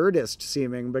absurdist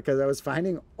seeming because I was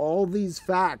finding all these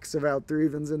facts about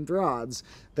Threvens and Throds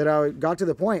that I got to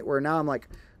the point where now I'm like,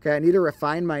 okay, I need to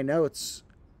refine my notes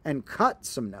and cut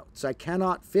some notes. I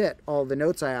cannot fit all the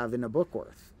notes I have in a book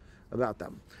worth about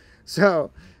them.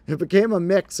 So it became a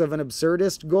mix of an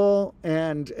absurdist goal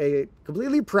and a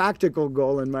completely practical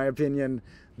goal, in my opinion,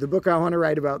 the book I want to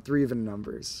write about Threven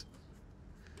numbers,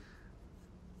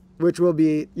 which will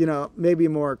be, you know, maybe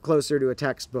more closer to a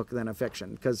textbook than a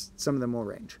fiction, because some of them will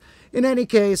range. In any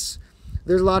case,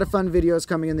 there's a lot of fun videos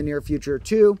coming in the near future,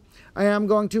 too. I am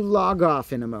going to log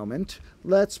off in a moment.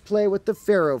 Let's play with the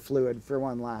ferrofluid for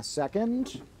one last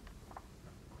second.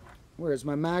 Where's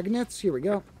my magnets? Here we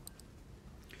go.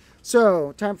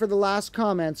 So, time for the last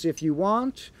comments if you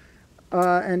want.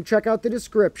 And check out the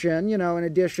description, you know, in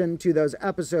addition to those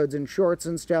episodes and shorts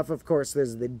and stuff. Of course,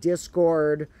 there's the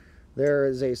Discord. There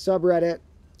is a subreddit,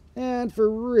 and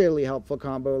for really helpful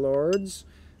combo lords,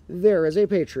 there is a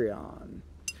Patreon.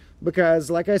 Because,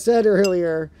 like I said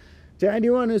earlier, to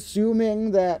anyone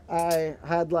assuming that I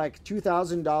had like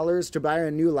 $2,000 to buy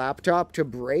a new laptop to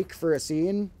break for a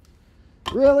scene,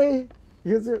 really?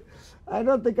 I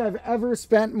don't think I've ever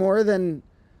spent more than...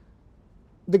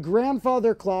 The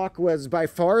grandfather clock was by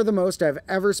far the most I've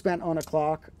ever spent on a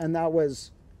clock, and that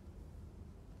was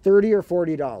 $30 or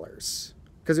 $40.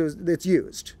 Because it's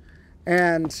used.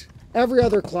 And every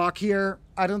other clock here,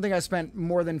 I don't think I spent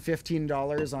more than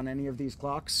 $15 on any of these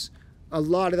clocks. A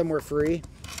lot of them were free.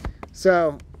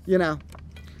 So, you know,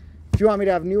 if you want me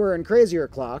to have newer and crazier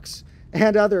clocks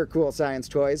and other cool science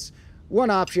toys,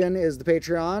 one option is the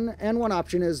Patreon, and one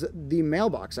option is the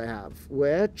mailbox I have,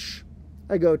 which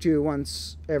I go to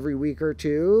once every week or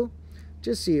two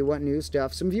to see what new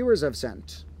stuff some viewers have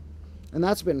sent. And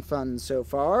that's been fun so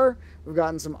far. We've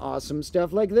gotten some awesome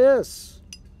stuff like this.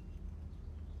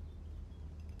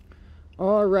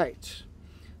 All right.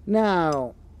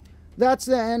 Now, that's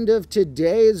the end of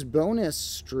today's bonus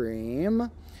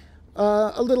stream.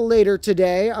 A little later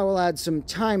today, I will add some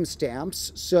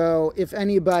timestamps. So if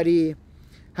anybody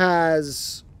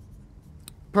has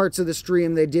parts of the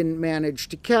stream they didn't manage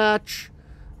to catch,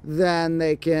 then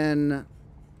they can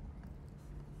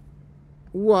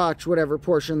watch whatever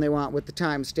portion they want with the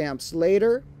timestamps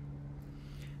later.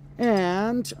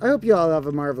 And I hope you all have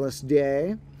a marvelous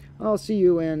day. I'll see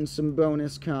you in some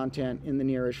bonus content in the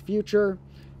nearish future,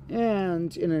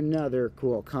 and in another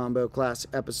cool combo class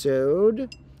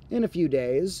episode in a few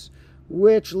days,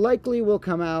 which likely will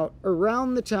come out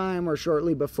around the time or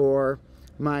shortly before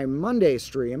my Monday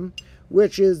stream,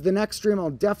 which is the next stream I'll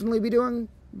definitely be doing.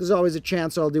 There's always a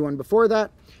chance I'll do one before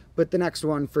that, but the next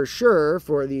one for sure,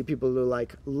 for the people who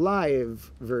like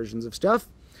live versions of stuff,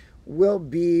 will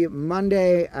be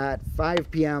Monday at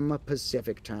 5 p.m.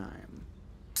 Pacific time.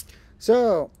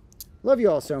 So, love you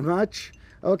all so much.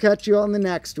 I'll catch you all in the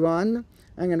next one.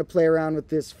 I'm going to play around with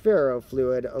this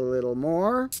ferrofluid a little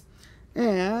more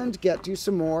and get to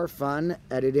some more fun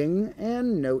editing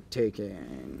and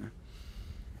note-taking.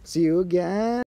 See you again.